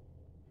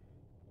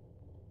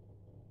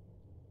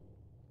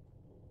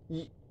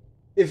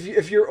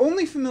if you're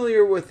only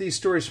familiar with these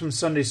stories from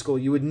Sunday school,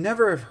 you would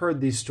never have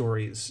heard these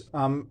stories.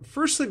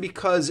 Firstly,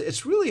 because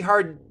it's really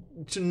hard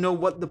to know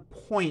what the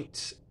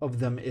point of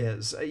them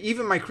is.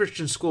 Even my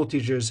Christian school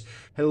teachers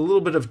had a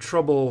little bit of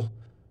trouble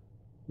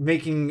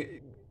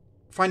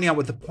finding out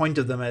what the point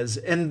of them is.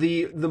 And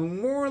the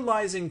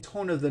moralizing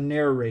tone of the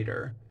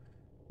narrator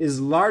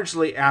is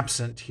largely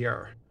absent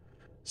here.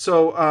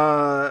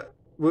 So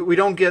we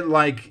don't get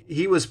like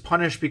he was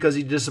punished because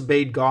he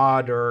disobeyed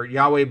God or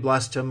Yahweh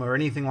blessed him or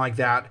anything like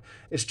that.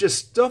 It's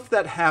just stuff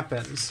that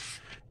happens,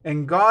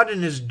 and God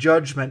in his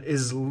judgment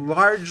is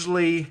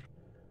largely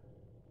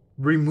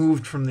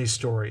removed from these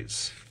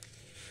stories.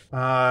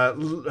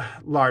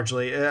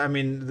 Largely. I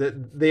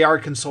mean, they are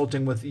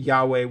consulting with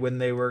Yahweh when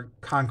they were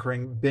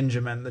conquering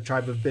Benjamin, the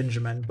tribe of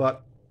Benjamin,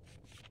 but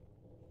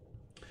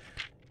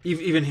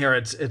even here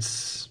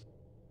it's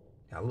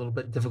a little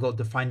bit difficult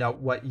to find out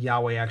what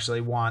Yahweh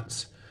actually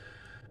wants.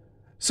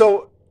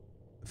 So,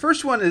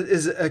 first one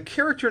is a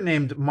character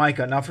named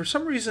Micah. Now, for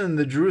some reason in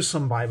the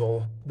Jerusalem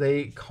Bible,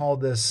 they call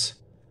this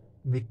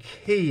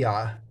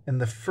Micaiah in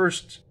the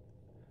first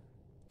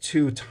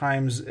two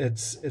times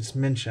it's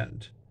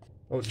mentioned.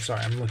 Oh,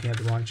 sorry, I'm looking at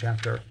the wrong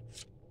chapter.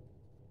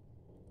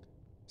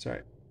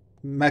 Sorry.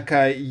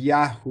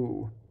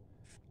 Micaiahu.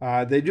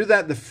 They do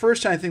that the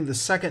first time, I think the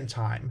second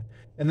time,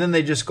 and then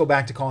they just go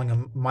back to calling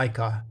him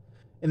Micah.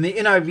 In the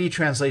NIV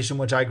translation,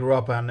 which I grew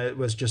up on, it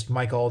was just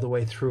Micah all the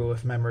way through,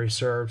 if memory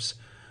serves.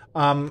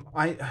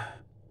 I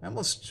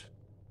almost,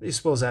 what do you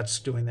suppose that's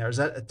doing there? Is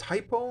that a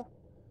typo?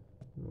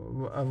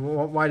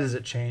 Why does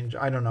it change?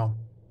 I don't know.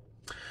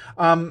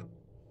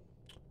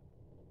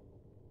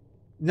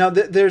 Now,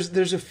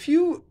 there's a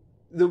few,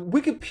 the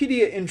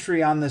Wikipedia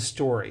entry on this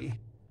story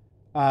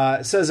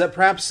says that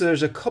perhaps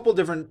there's a couple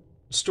different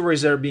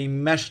stories that are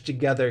being meshed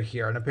together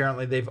here, and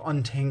apparently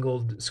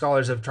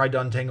scholars have tried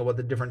to untangle what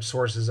the different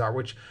sources are,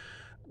 which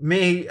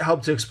may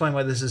help to explain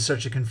why this is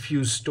such a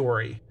confused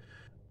story.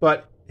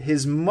 But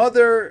his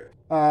mother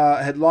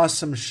had lost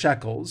some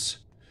shekels.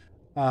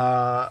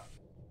 Micah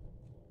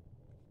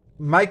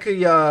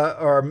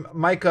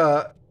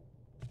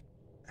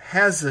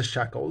has the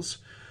shekels.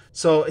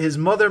 So his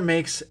mother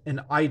makes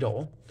an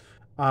idol,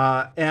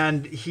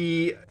 and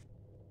he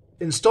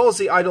installs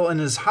the idol in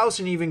his house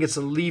and even gets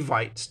a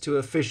Levite to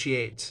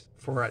officiate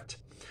for it.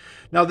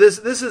 Now, this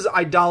is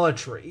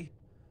idolatry.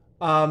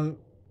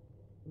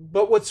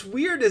 But what's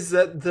weird is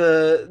that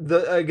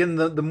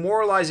the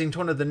moralizing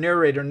tone of the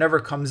narrator never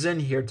comes in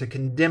here to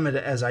condemn it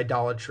as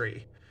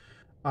idolatry.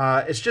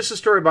 It's just a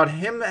story about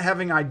him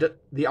having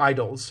the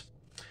idols.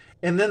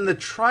 And then the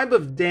tribe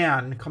of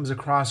Dan comes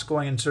across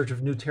going in search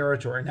of new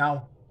territory.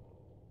 Now,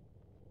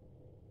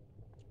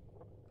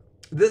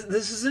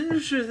 this is an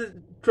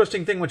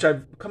interesting thing which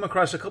I've come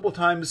across a couple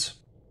times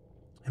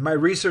in my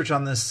research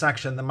on this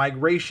section, the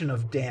migration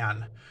of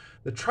Dan.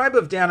 The tribe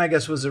of Dan, I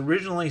guess, was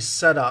originally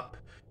set up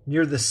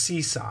near the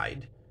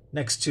seaside,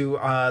 next to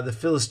the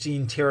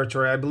Philistine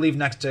territory, I believe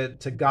next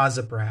to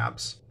Gaza,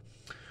 perhaps.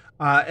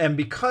 And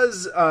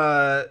because,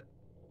 that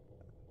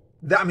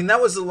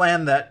was the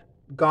land that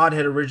God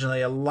had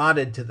originally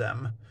allotted to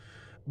them.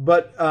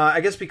 But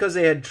I guess because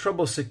they had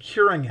trouble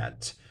securing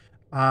it,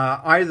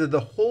 either the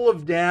whole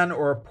of Dan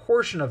or a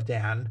portion of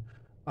Dan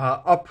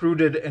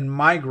uprooted and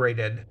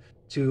migrated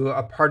to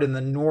a part in the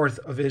north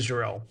of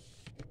Israel.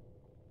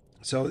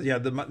 So yeah,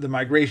 the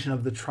migration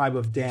of the tribe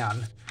of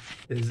Dan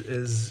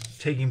is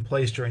taking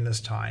place during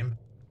this time.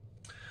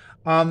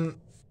 And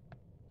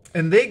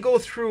they go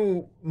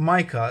through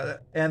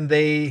Micah and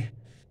they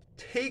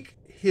take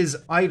his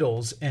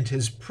idols and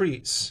his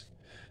priests.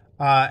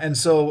 And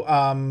so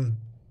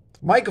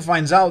Micah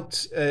finds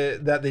out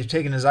that they've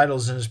taken his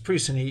idols and his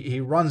priests, and he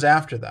runs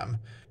after them.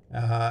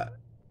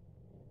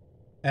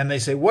 And they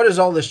say, "What is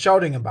all this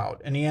shouting about?"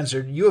 And he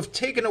answered, "You have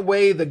taken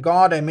away the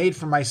God I made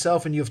for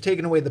myself, and you have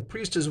taken away the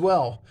priest as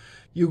well.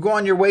 You go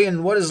on your way,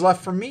 and what is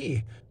left for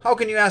me? How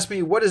can you ask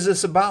me, what is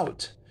this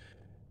about?"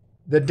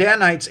 The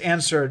Danites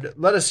answered,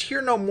 "Let us hear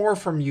no more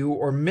from you,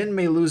 or men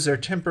may lose their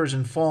tempers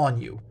and fall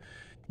on you.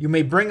 You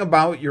may bring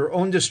about your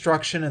own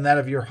destruction and that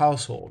of your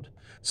household."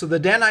 So the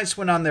Danites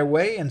went on their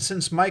way, and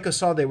since Micah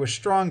saw they were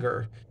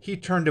stronger, he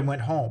turned and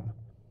went home.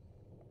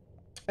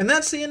 And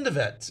that's the end of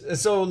it.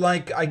 So,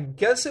 I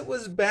guess it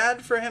was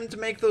bad for him to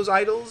make those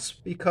idols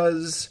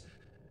because...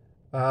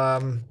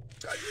 the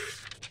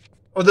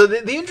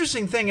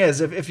interesting thing is,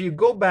 if you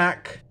go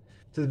back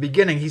to the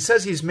beginning, he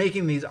says he's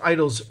making these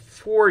idols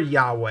for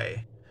Yahweh.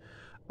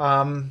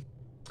 I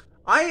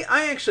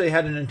actually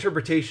had an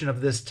interpretation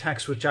of this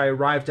text, which I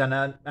arrived on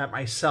at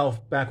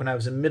myself back when I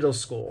was in middle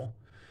school,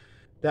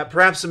 that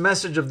perhaps the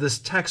message of this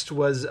text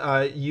was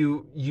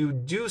you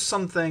do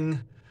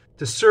something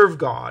to serve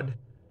God,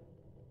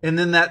 and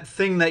then that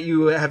thing that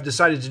you have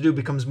decided to do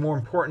becomes more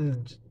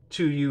important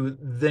to you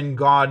than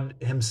God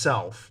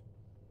himself.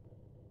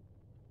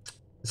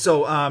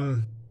 So,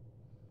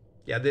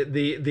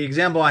 the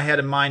example I had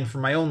in mind for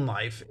my own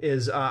life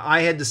is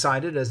I had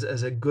decided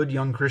as a good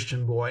young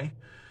Christian boy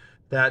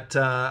that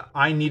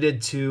I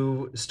needed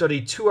to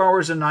study 2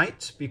 hours a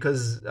night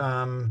because,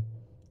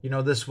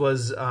 this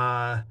was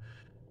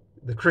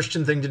the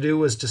Christian thing to do,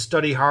 was to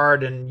study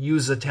hard and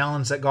use the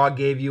talents that God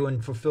gave you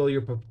and fulfill your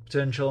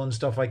potential and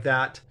stuff like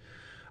that.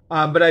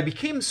 But I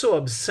became so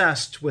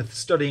obsessed with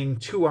studying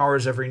 2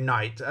 hours every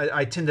night.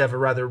 I tend to have a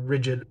rather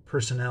rigid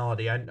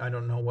personality. I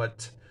don't know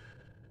what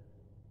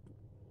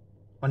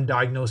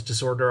undiagnosed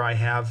disorder I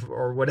have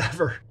or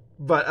whatever,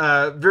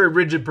 but very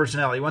rigid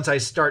personality. Once I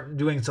start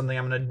doing something,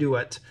 I'm going to do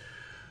it.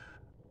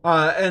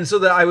 And so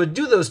that I would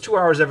do those 2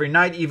 hours every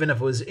night, even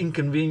if it was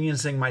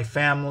inconveniencing my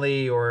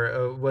family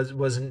or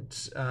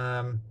wasn't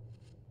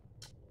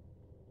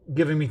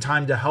giving me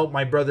time to help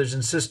my brothers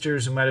and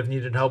sisters who might have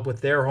needed help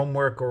with their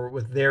homework or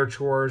with their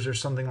chores or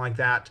something like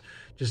that.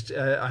 Just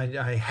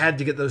I had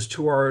to get those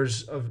 2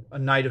 hours of a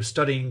night of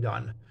studying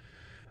done.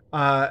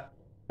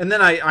 And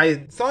then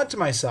I thought to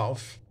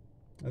myself,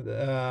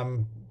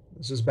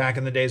 this was back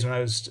in the days when I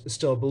was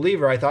still a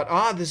believer, I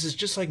thought, this is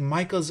just like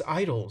Micah's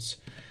idols,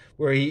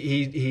 where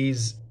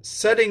he's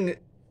setting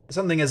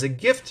something as a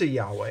gift to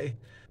Yahweh,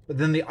 but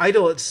then the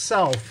idol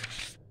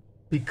itself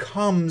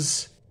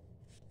becomes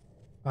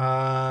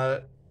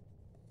the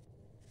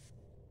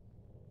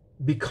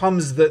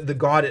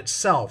God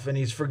itself, and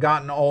he's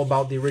forgotten all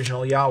about the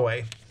original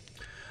Yahweh.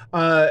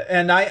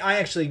 And I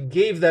actually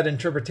gave that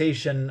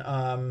interpretation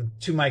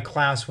to my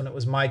class when it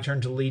was my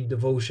turn to lead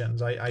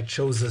devotions. I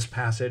chose this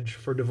passage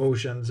for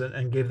devotions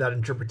and gave that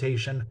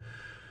interpretation.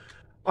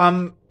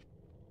 And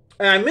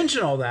I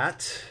mention all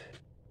that,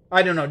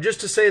 I don't know, just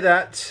to say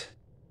that,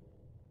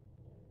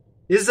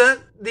 is that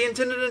the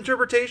intended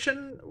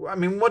interpretation? I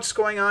mean, what's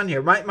going on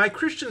here? My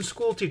Christian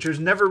school teachers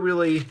were never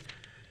really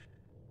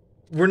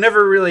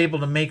able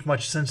to make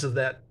much sense of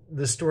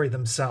this story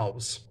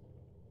themselves.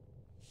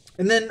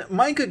 And then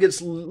Micah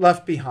gets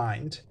left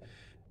behind,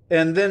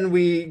 and then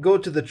we go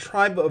to the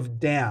tribe of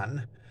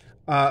Dan,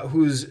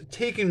 who's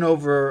taking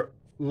over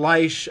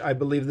Laish. I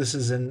believe this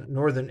is in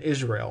northern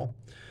Israel.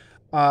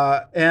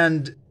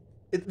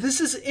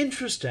 This is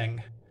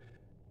interesting.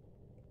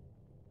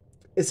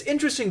 It's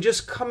interesting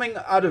just coming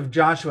out of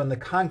Joshua and the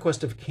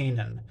conquest of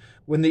Canaan,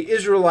 when the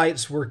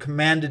Israelites were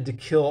commanded to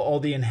kill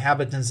all the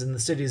inhabitants in the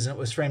cities, and it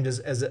was framed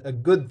as a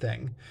good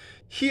thing.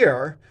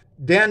 Here,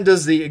 Dan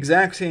does the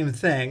exact same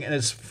thing, and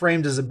it's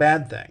framed as a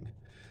bad thing.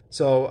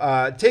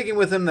 So, taking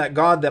with him that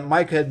God that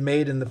Micah had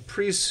made and the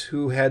priests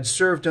who had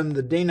served him,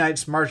 the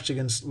Danites marched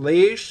against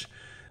Laish,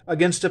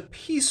 against a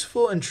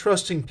peaceful and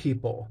trusting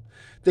people.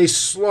 They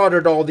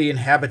slaughtered all the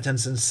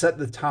inhabitants and set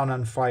the town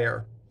on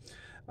fire.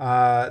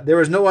 There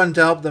was no one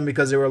to help them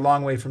because they were a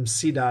long way from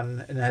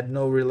Sidon and had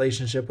no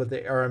relationship with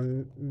the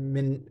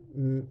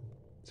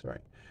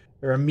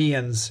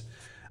Arameans.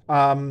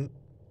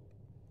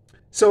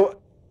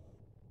 So,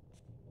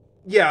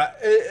 yeah,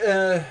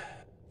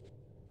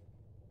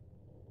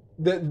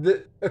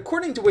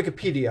 according to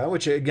Wikipedia,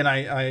 which again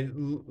I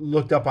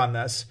looked up on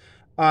this,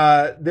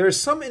 there's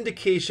some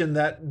indication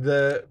that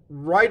the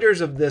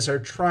writers of this are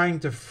trying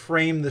to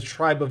frame the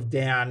tribe of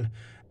Dan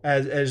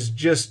as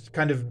just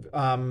kind of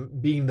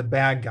being the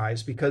bad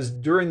guys, because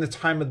during the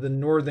time of the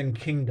Northern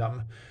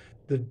Kingdom,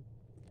 the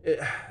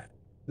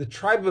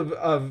tribe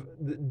of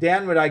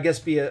Dan would, I guess,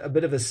 be a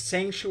bit of a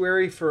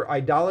sanctuary for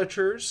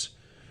idolaters.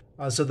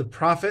 So the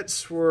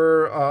prophets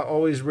were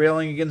always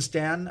railing against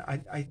Dan.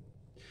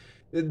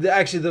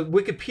 Actually, the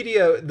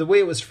Wikipedia, the way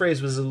it was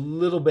phrased was a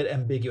little bit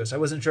ambiguous. I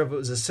wasn't sure if it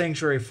was a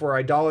sanctuary for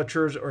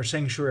idolaters or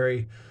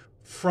sanctuary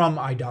from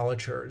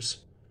idolaters,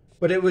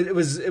 but it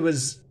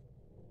was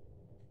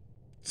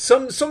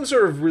some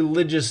sort of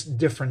religious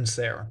difference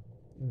there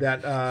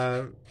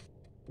that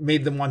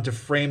made them want to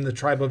frame the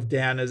tribe of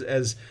Dan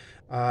as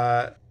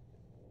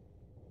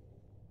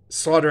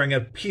slaughtering a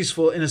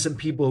peaceful, innocent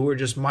people who were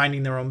just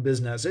minding their own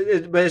business.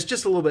 But it's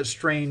just a little bit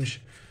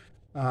strange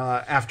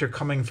after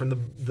coming from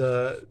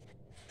the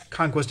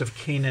conquest of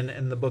Canaan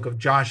in the book of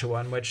Joshua,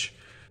 in which,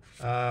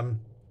 in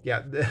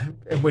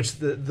which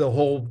the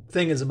whole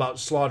thing is about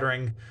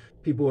slaughtering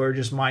people who are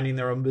just minding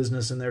their own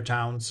business in their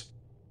towns.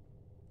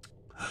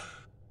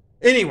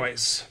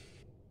 Anyways,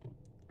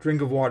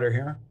 drink of water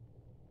here.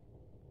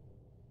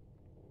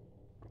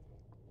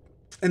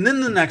 And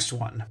then the next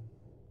one.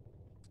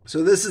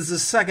 So this is the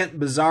second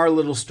bizarre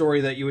little story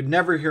that you would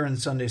never hear in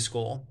Sunday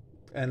school,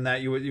 and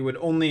that you would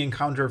only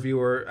encounter if you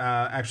were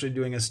actually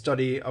doing a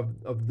study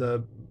of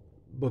the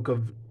book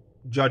of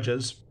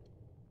Judges.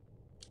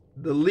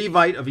 The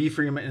Levite of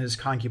Ephraim and his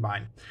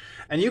concubine.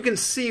 And you can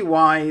see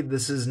why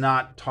this is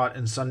not taught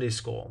in Sunday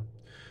school.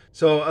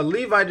 So a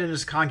Levite and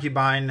his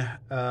concubine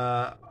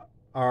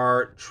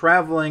are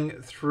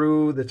traveling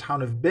through the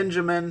town of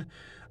Benjamin,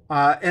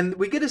 and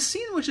we get a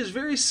scene which is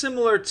very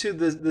similar to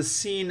the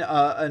scene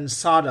in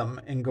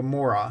Sodom and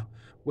Gomorrah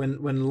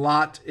when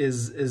Lot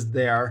is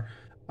there.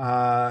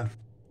 The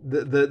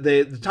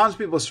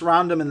townspeople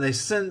surround him and they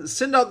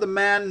send out the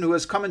man who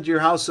has come into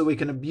your house so we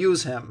can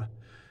abuse him.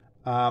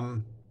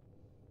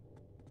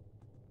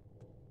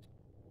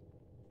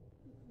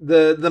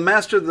 The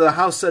master of the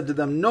house said to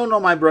them, No,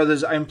 my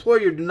brothers, I implore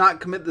you, do not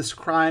commit this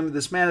crime.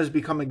 This man has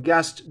become a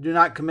guest. Do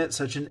not commit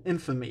such an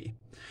infamy.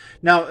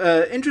 Now,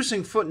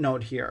 interesting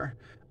footnote here.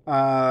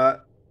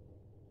 The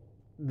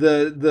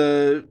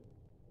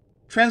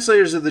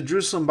translators of the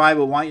Jerusalem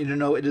Bible want you to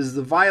know it is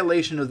the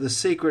violation of the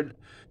sacred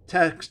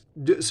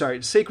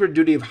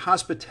duty of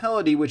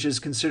hospitality which is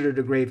considered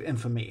a grave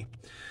infamy.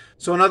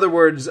 So in other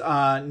words,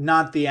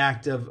 not the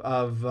act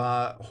of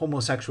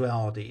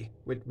homosexuality,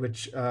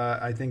 which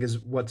I think is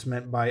what's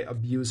meant by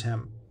abuse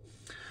him.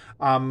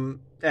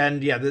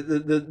 And yeah,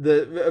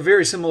 a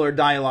very similar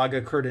dialogue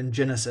occurred in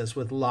Genesis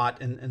with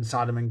Lot and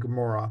Sodom and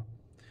Gomorrah.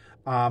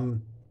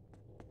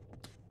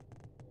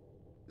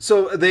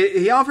 So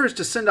he offers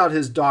to send out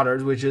his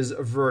daughters, which is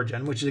a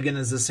virgin, which again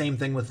is the same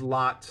thing with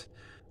Lot,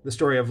 the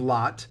story of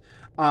Lot.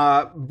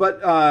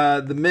 But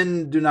the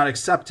men do not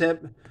accept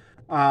him.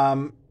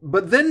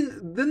 But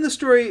then the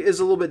story is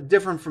a little bit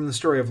different from the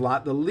story of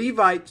Lot. The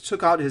Levite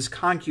took out his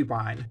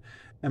concubine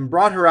and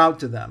brought her out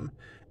to them.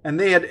 And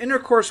they had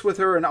intercourse with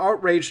her and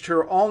outraged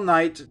her all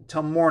night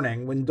till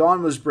morning. When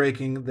dawn was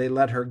breaking, they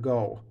let her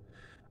go.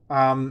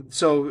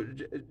 So,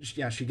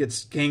 yeah, she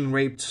gets gang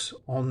raped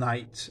all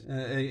night.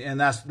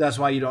 And that's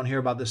why you don't hear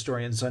about this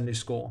story in Sunday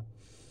school.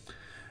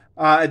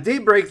 At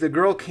daybreak, the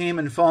girl came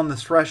and fell on the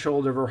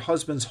threshold of her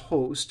husband's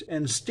host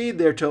and stayed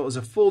there till it was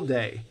a full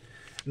day.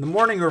 In the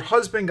morning, her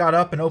husband got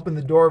up and opened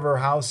the door of her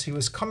house. He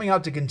was coming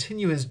out to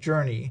continue his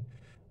journey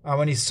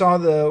when he saw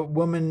the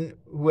woman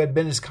who had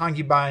been his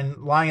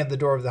concubine lying at the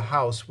door of the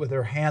house with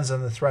her hands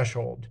on the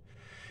threshold.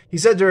 He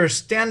said to her,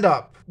 "Stand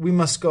up, we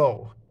must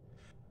go."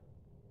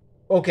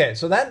 Okay,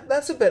 so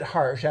that's a bit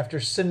harsh after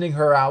sending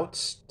her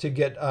out to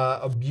get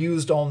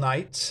abused all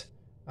night,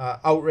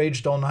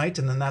 outraged all night,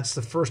 and then that's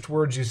the first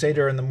words you say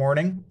to her in the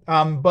morning.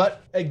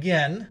 But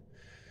again,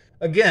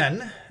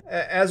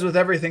 as with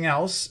everything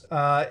else,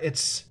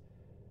 its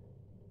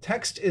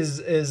text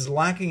is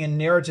lacking in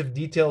narrative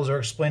details or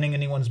explaining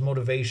anyone's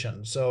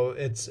motivation. So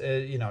it's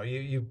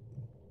you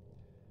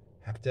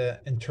have to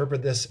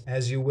interpret this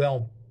as you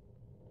will.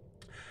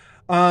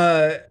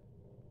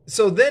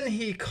 So then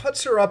he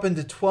cuts her up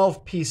into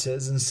 12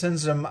 pieces and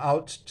sends them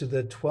out to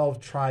the 12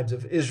 tribes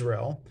of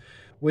Israel,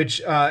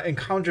 which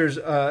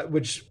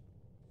which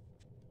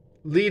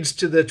leads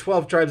to the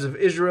 12 tribes of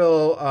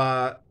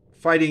Israel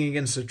fighting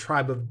against the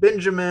tribe of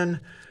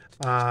Benjamin.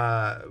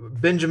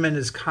 Benjamin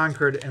is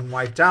conquered and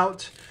wiped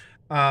out.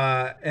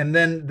 And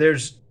then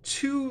there's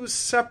two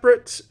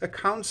separate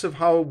accounts of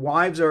how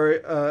wives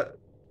are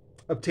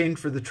obtained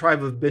for the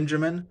tribe of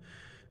Benjamin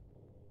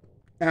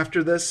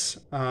after this.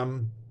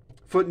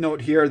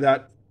 Footnote here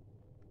that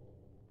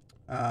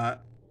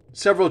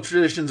Several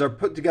traditions are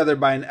put together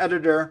by an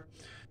editor,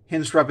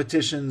 hence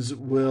repetitions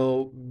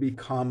will be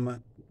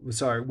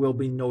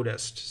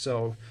noticed.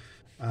 So,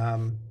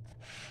 yeah,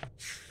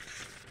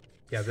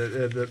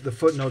 the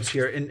footnotes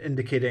here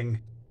indicating,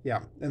 yeah,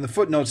 and the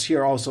footnotes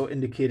here also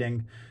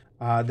indicating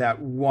that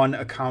one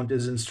account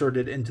is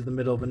inserted into the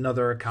middle of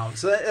another account.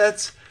 So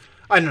that's,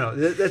 I don't know,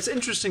 that's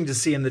interesting to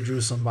see in the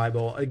Jerusalem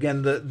Bible.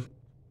 Again,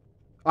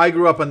 I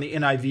grew up on the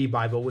NIV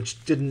Bible,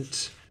 which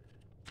didn't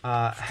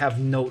have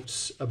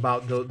notes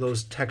about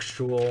those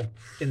textual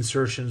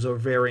insertions or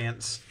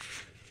variants.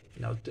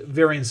 You know,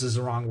 variance is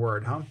the wrong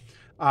word, huh?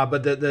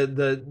 But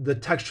the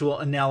textual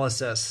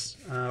analysis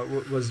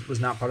was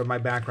not part of my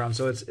background,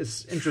 so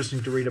it's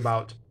interesting to read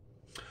about.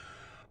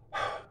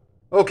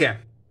 Okay,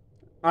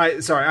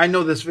 sorry, I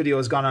know this video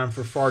has gone on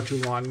for far too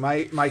long.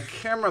 My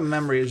camera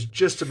memory is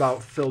just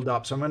about filled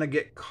up, so I'm going to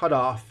get cut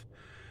off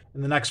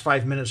in the next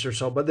 5 minutes or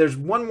so. But there's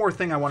one more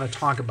thing I want to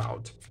talk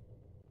about,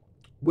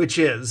 which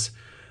is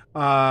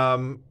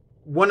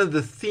one of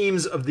the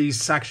themes of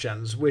these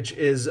sections, which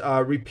is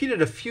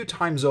repeated a few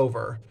times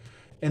over.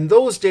 In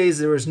those days,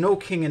 there was no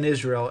king in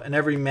Israel, and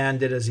every man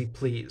did as he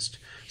pleased.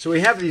 So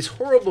we have these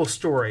horrible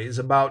stories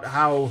about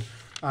how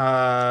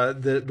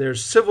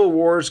there's civil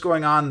wars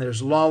going on,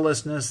 there's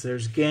lawlessness,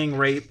 there's gang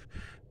rape,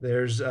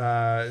 there's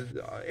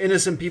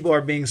innocent people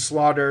are being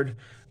slaughtered.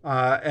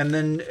 And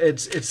then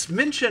it's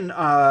mentioned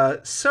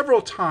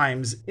several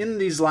times in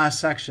these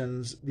last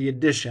sections, the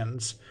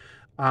additions,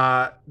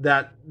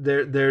 that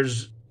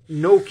there's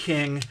no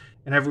king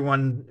and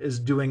everyone is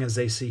doing as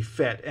they see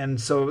fit. And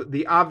so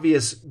the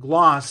obvious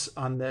gloss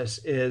on this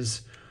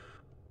is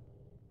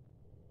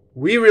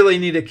we really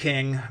need a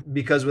king,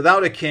 because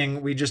without a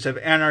king, we just have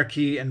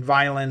anarchy and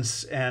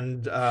violence,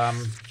 and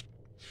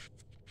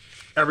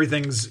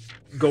everything's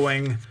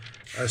going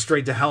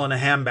straight to hell in a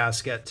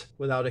handbasket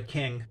without a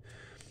king.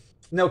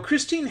 Now,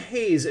 Christine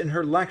Hayes, in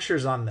her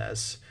lectures on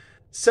this,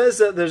 says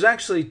that there's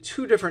actually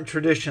two different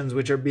traditions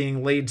which are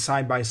being laid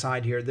side by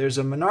side here. There's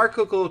a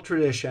monarchical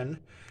tradition,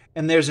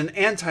 and there's an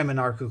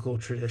anti-monarchical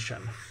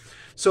tradition.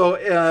 So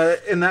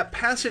in that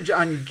passage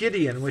on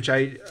Gideon, which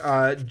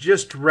I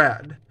just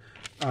read,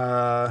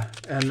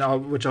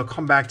 which I'll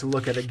come back to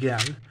look at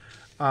again,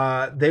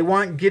 they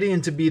want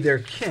Gideon to be their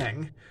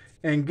king,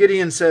 and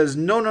Gideon says,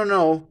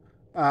 no.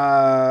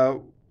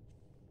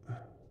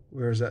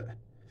 Where is it?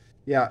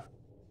 Yeah.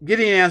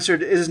 Gideon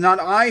answered, "It is not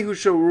I who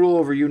shall rule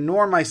over you,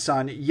 nor my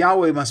son.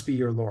 Yahweh must be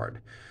your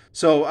Lord."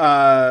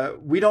 So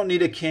we don't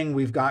need a king,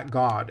 we've got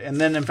God. And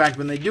then, in fact,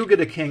 when they do get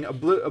a king,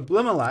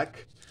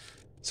 Abimelech,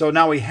 so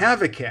now we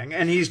have a king,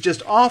 and he's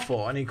just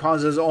awful, and he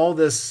causes all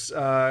this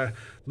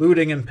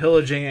looting and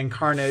pillaging and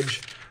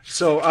carnage.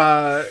 So,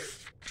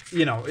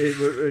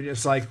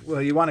 it's like,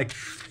 well, you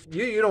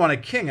don't want a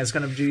king, it's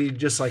going to be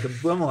just like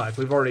Abimelech.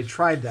 We've already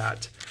tried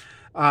that.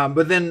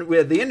 But then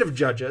at the end of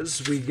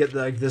Judges, we get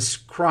like this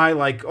cry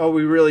like, oh,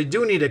 we really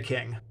do need a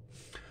king.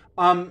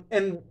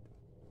 And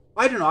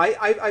I don't know,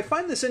 I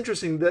find this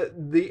interesting.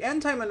 The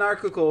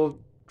anti-monarchical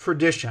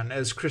tradition,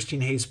 as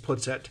Christine Hayes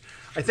puts it,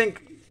 I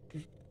think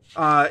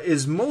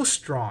is most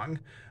strong,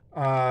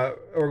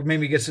 or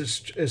maybe gets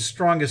its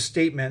strongest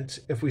statement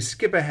if we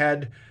skip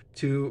ahead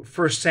to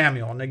 1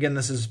 Samuel. And again,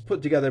 this is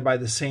put together by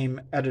the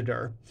same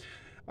editor.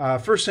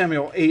 1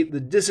 Samuel 8, the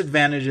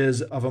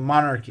disadvantages of a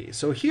monarchy.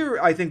 So here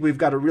I think we've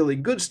got a really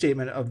good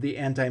statement of the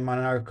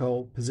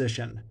anti-monarchical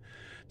position.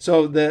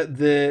 So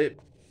the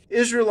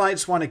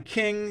Israelites want a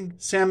king.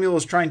 Samuel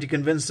is trying to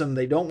convince them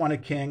they don't want a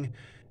king.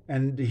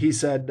 And he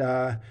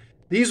said,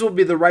 these will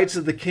be the rights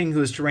of the king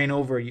who is to reign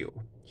over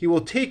you. He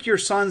will take your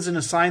sons and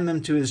assign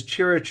them to his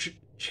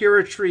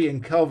chariotry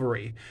and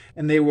cavalry,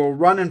 and they will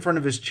run in front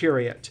of his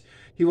chariot.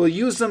 He will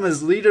use them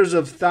as leaders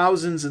of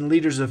thousands and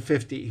leaders of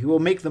 50. He will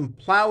make them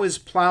plow his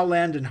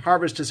plowland and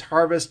harvest his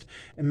harvest,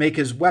 and make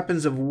his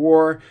weapons of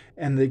war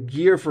and the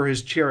gear for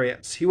his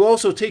chariots. He will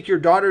also take your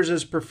daughters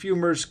as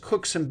perfumers,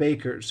 cooks, and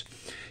bakers.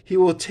 He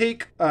will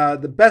take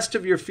the best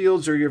of your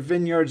fields or your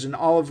vineyards and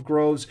olive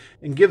groves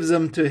and give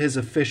them to his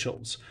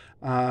officials.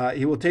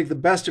 He will take the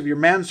best of your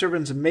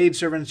manservants and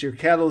maidservants, your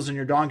cattle and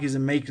your donkeys,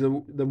 and make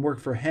them work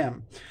for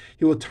him.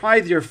 He will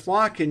tithe your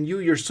flock, and you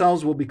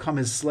yourselves will become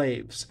his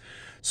slaves.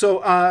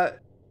 So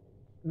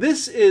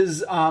this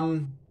is, I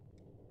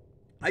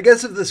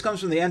guess if this comes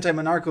from the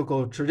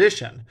anti-monarchical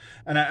tradition,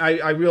 and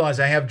I realize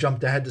I have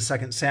jumped ahead to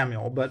 2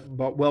 Samuel, but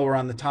while we're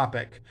on the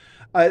topic,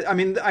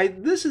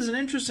 this is an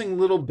interesting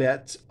little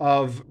bit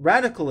of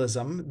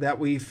radicalism that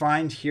we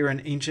find here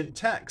in ancient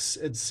texts.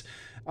 It's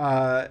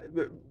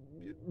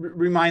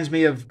reminds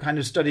me of kind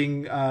of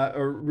studying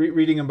or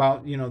reading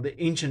about, the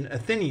ancient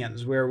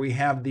Athenians, where we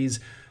have these,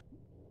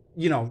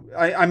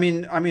 I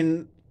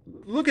mean,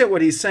 look at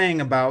what he's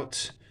saying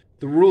about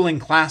the ruling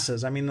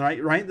classes. I mean,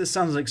 right? This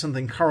sounds like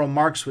something Karl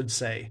Marx would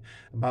say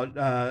about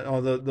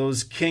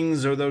those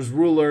kings or those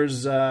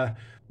rulers.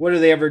 What do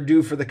they ever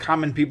do for the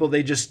common people?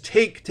 They just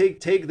take.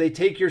 They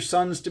take your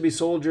sons to be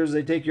soldiers.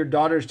 They take your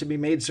daughters to be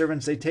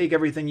maidservants. They take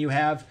everything you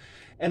have,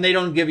 and they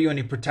don't give you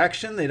any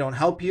protection. They don't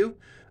help you.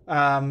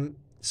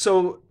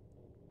 So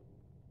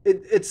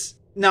it's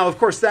Now, of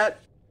course, that,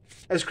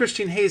 as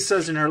Christine Hayes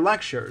says in her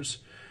lectures,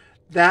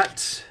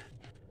 that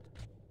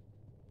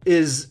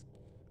is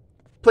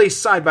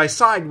placed side by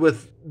side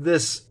with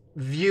this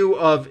view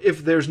of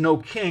if there's no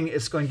king,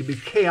 it's going to be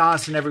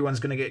chaos and everyone's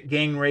going to get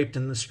gang raped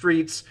in the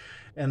streets,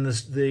 and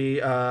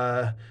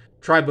the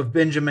tribe of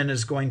Benjamin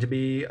is going to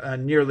be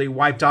nearly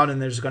wiped out,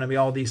 and there's going to be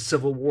all these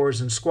civil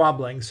wars and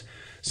squabblings.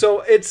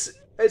 So it's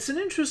an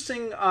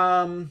interesting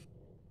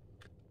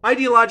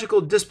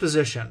ideological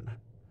disposition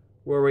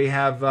where we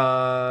have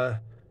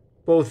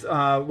both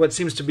what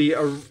seems to be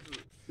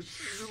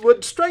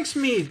what strikes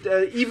me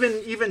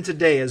even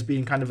today as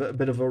being kind of a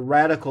bit of a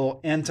radical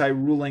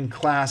anti-ruling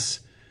class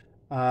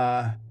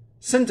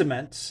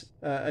sentiment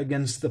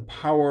against the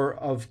power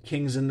of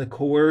kings and the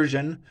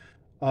coercion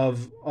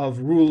of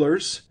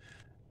rulers,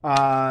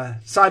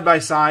 side by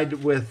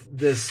side with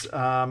this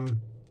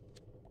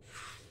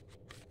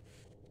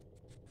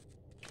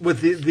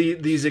with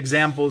these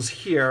examples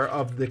here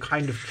of the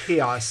kind of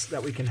chaos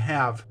that we can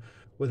have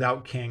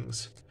without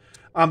kings.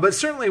 But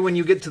certainly when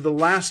you get to the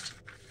last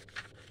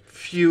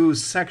few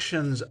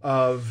sections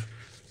of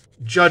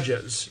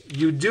Judges,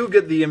 you do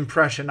get the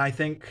impression, I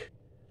think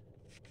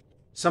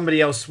somebody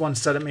else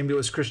once said it, maybe it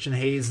was Christian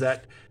Hayes,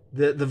 that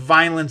the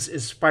violence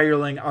is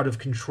spiraling out of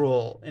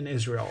control in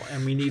Israel,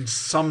 and we need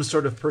some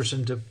sort of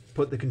person to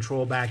put the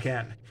control back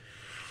in.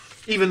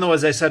 Even though,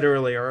 as I said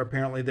earlier,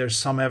 apparently there's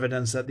some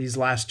evidence that these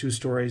last two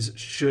stories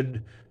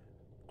should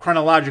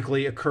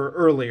chronologically occur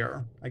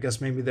earlier. I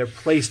guess maybe they're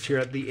placed here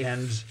at the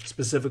end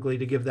specifically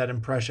to give that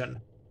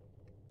impression.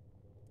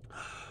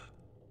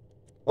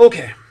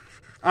 Okay,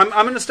 I'm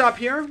going to stop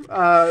here.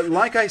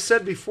 Like I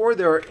said before,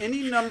 there are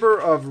any number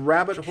of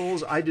rabbit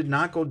holes I did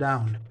not go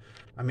down.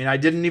 I mean, I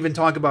didn't even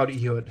talk about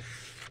Ehud.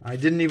 I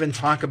didn't even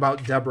talk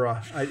about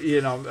Deborah.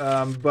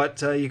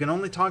 But you can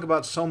only talk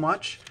about so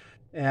much,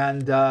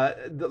 and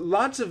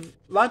lots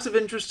of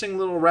interesting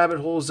little rabbit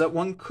holes that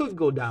one could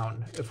go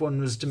down if one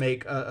was to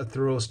make a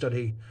thorough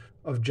study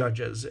of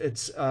Judges.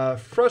 It's a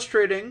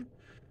frustrating,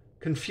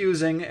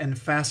 confusing, and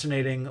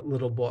fascinating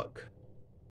little book.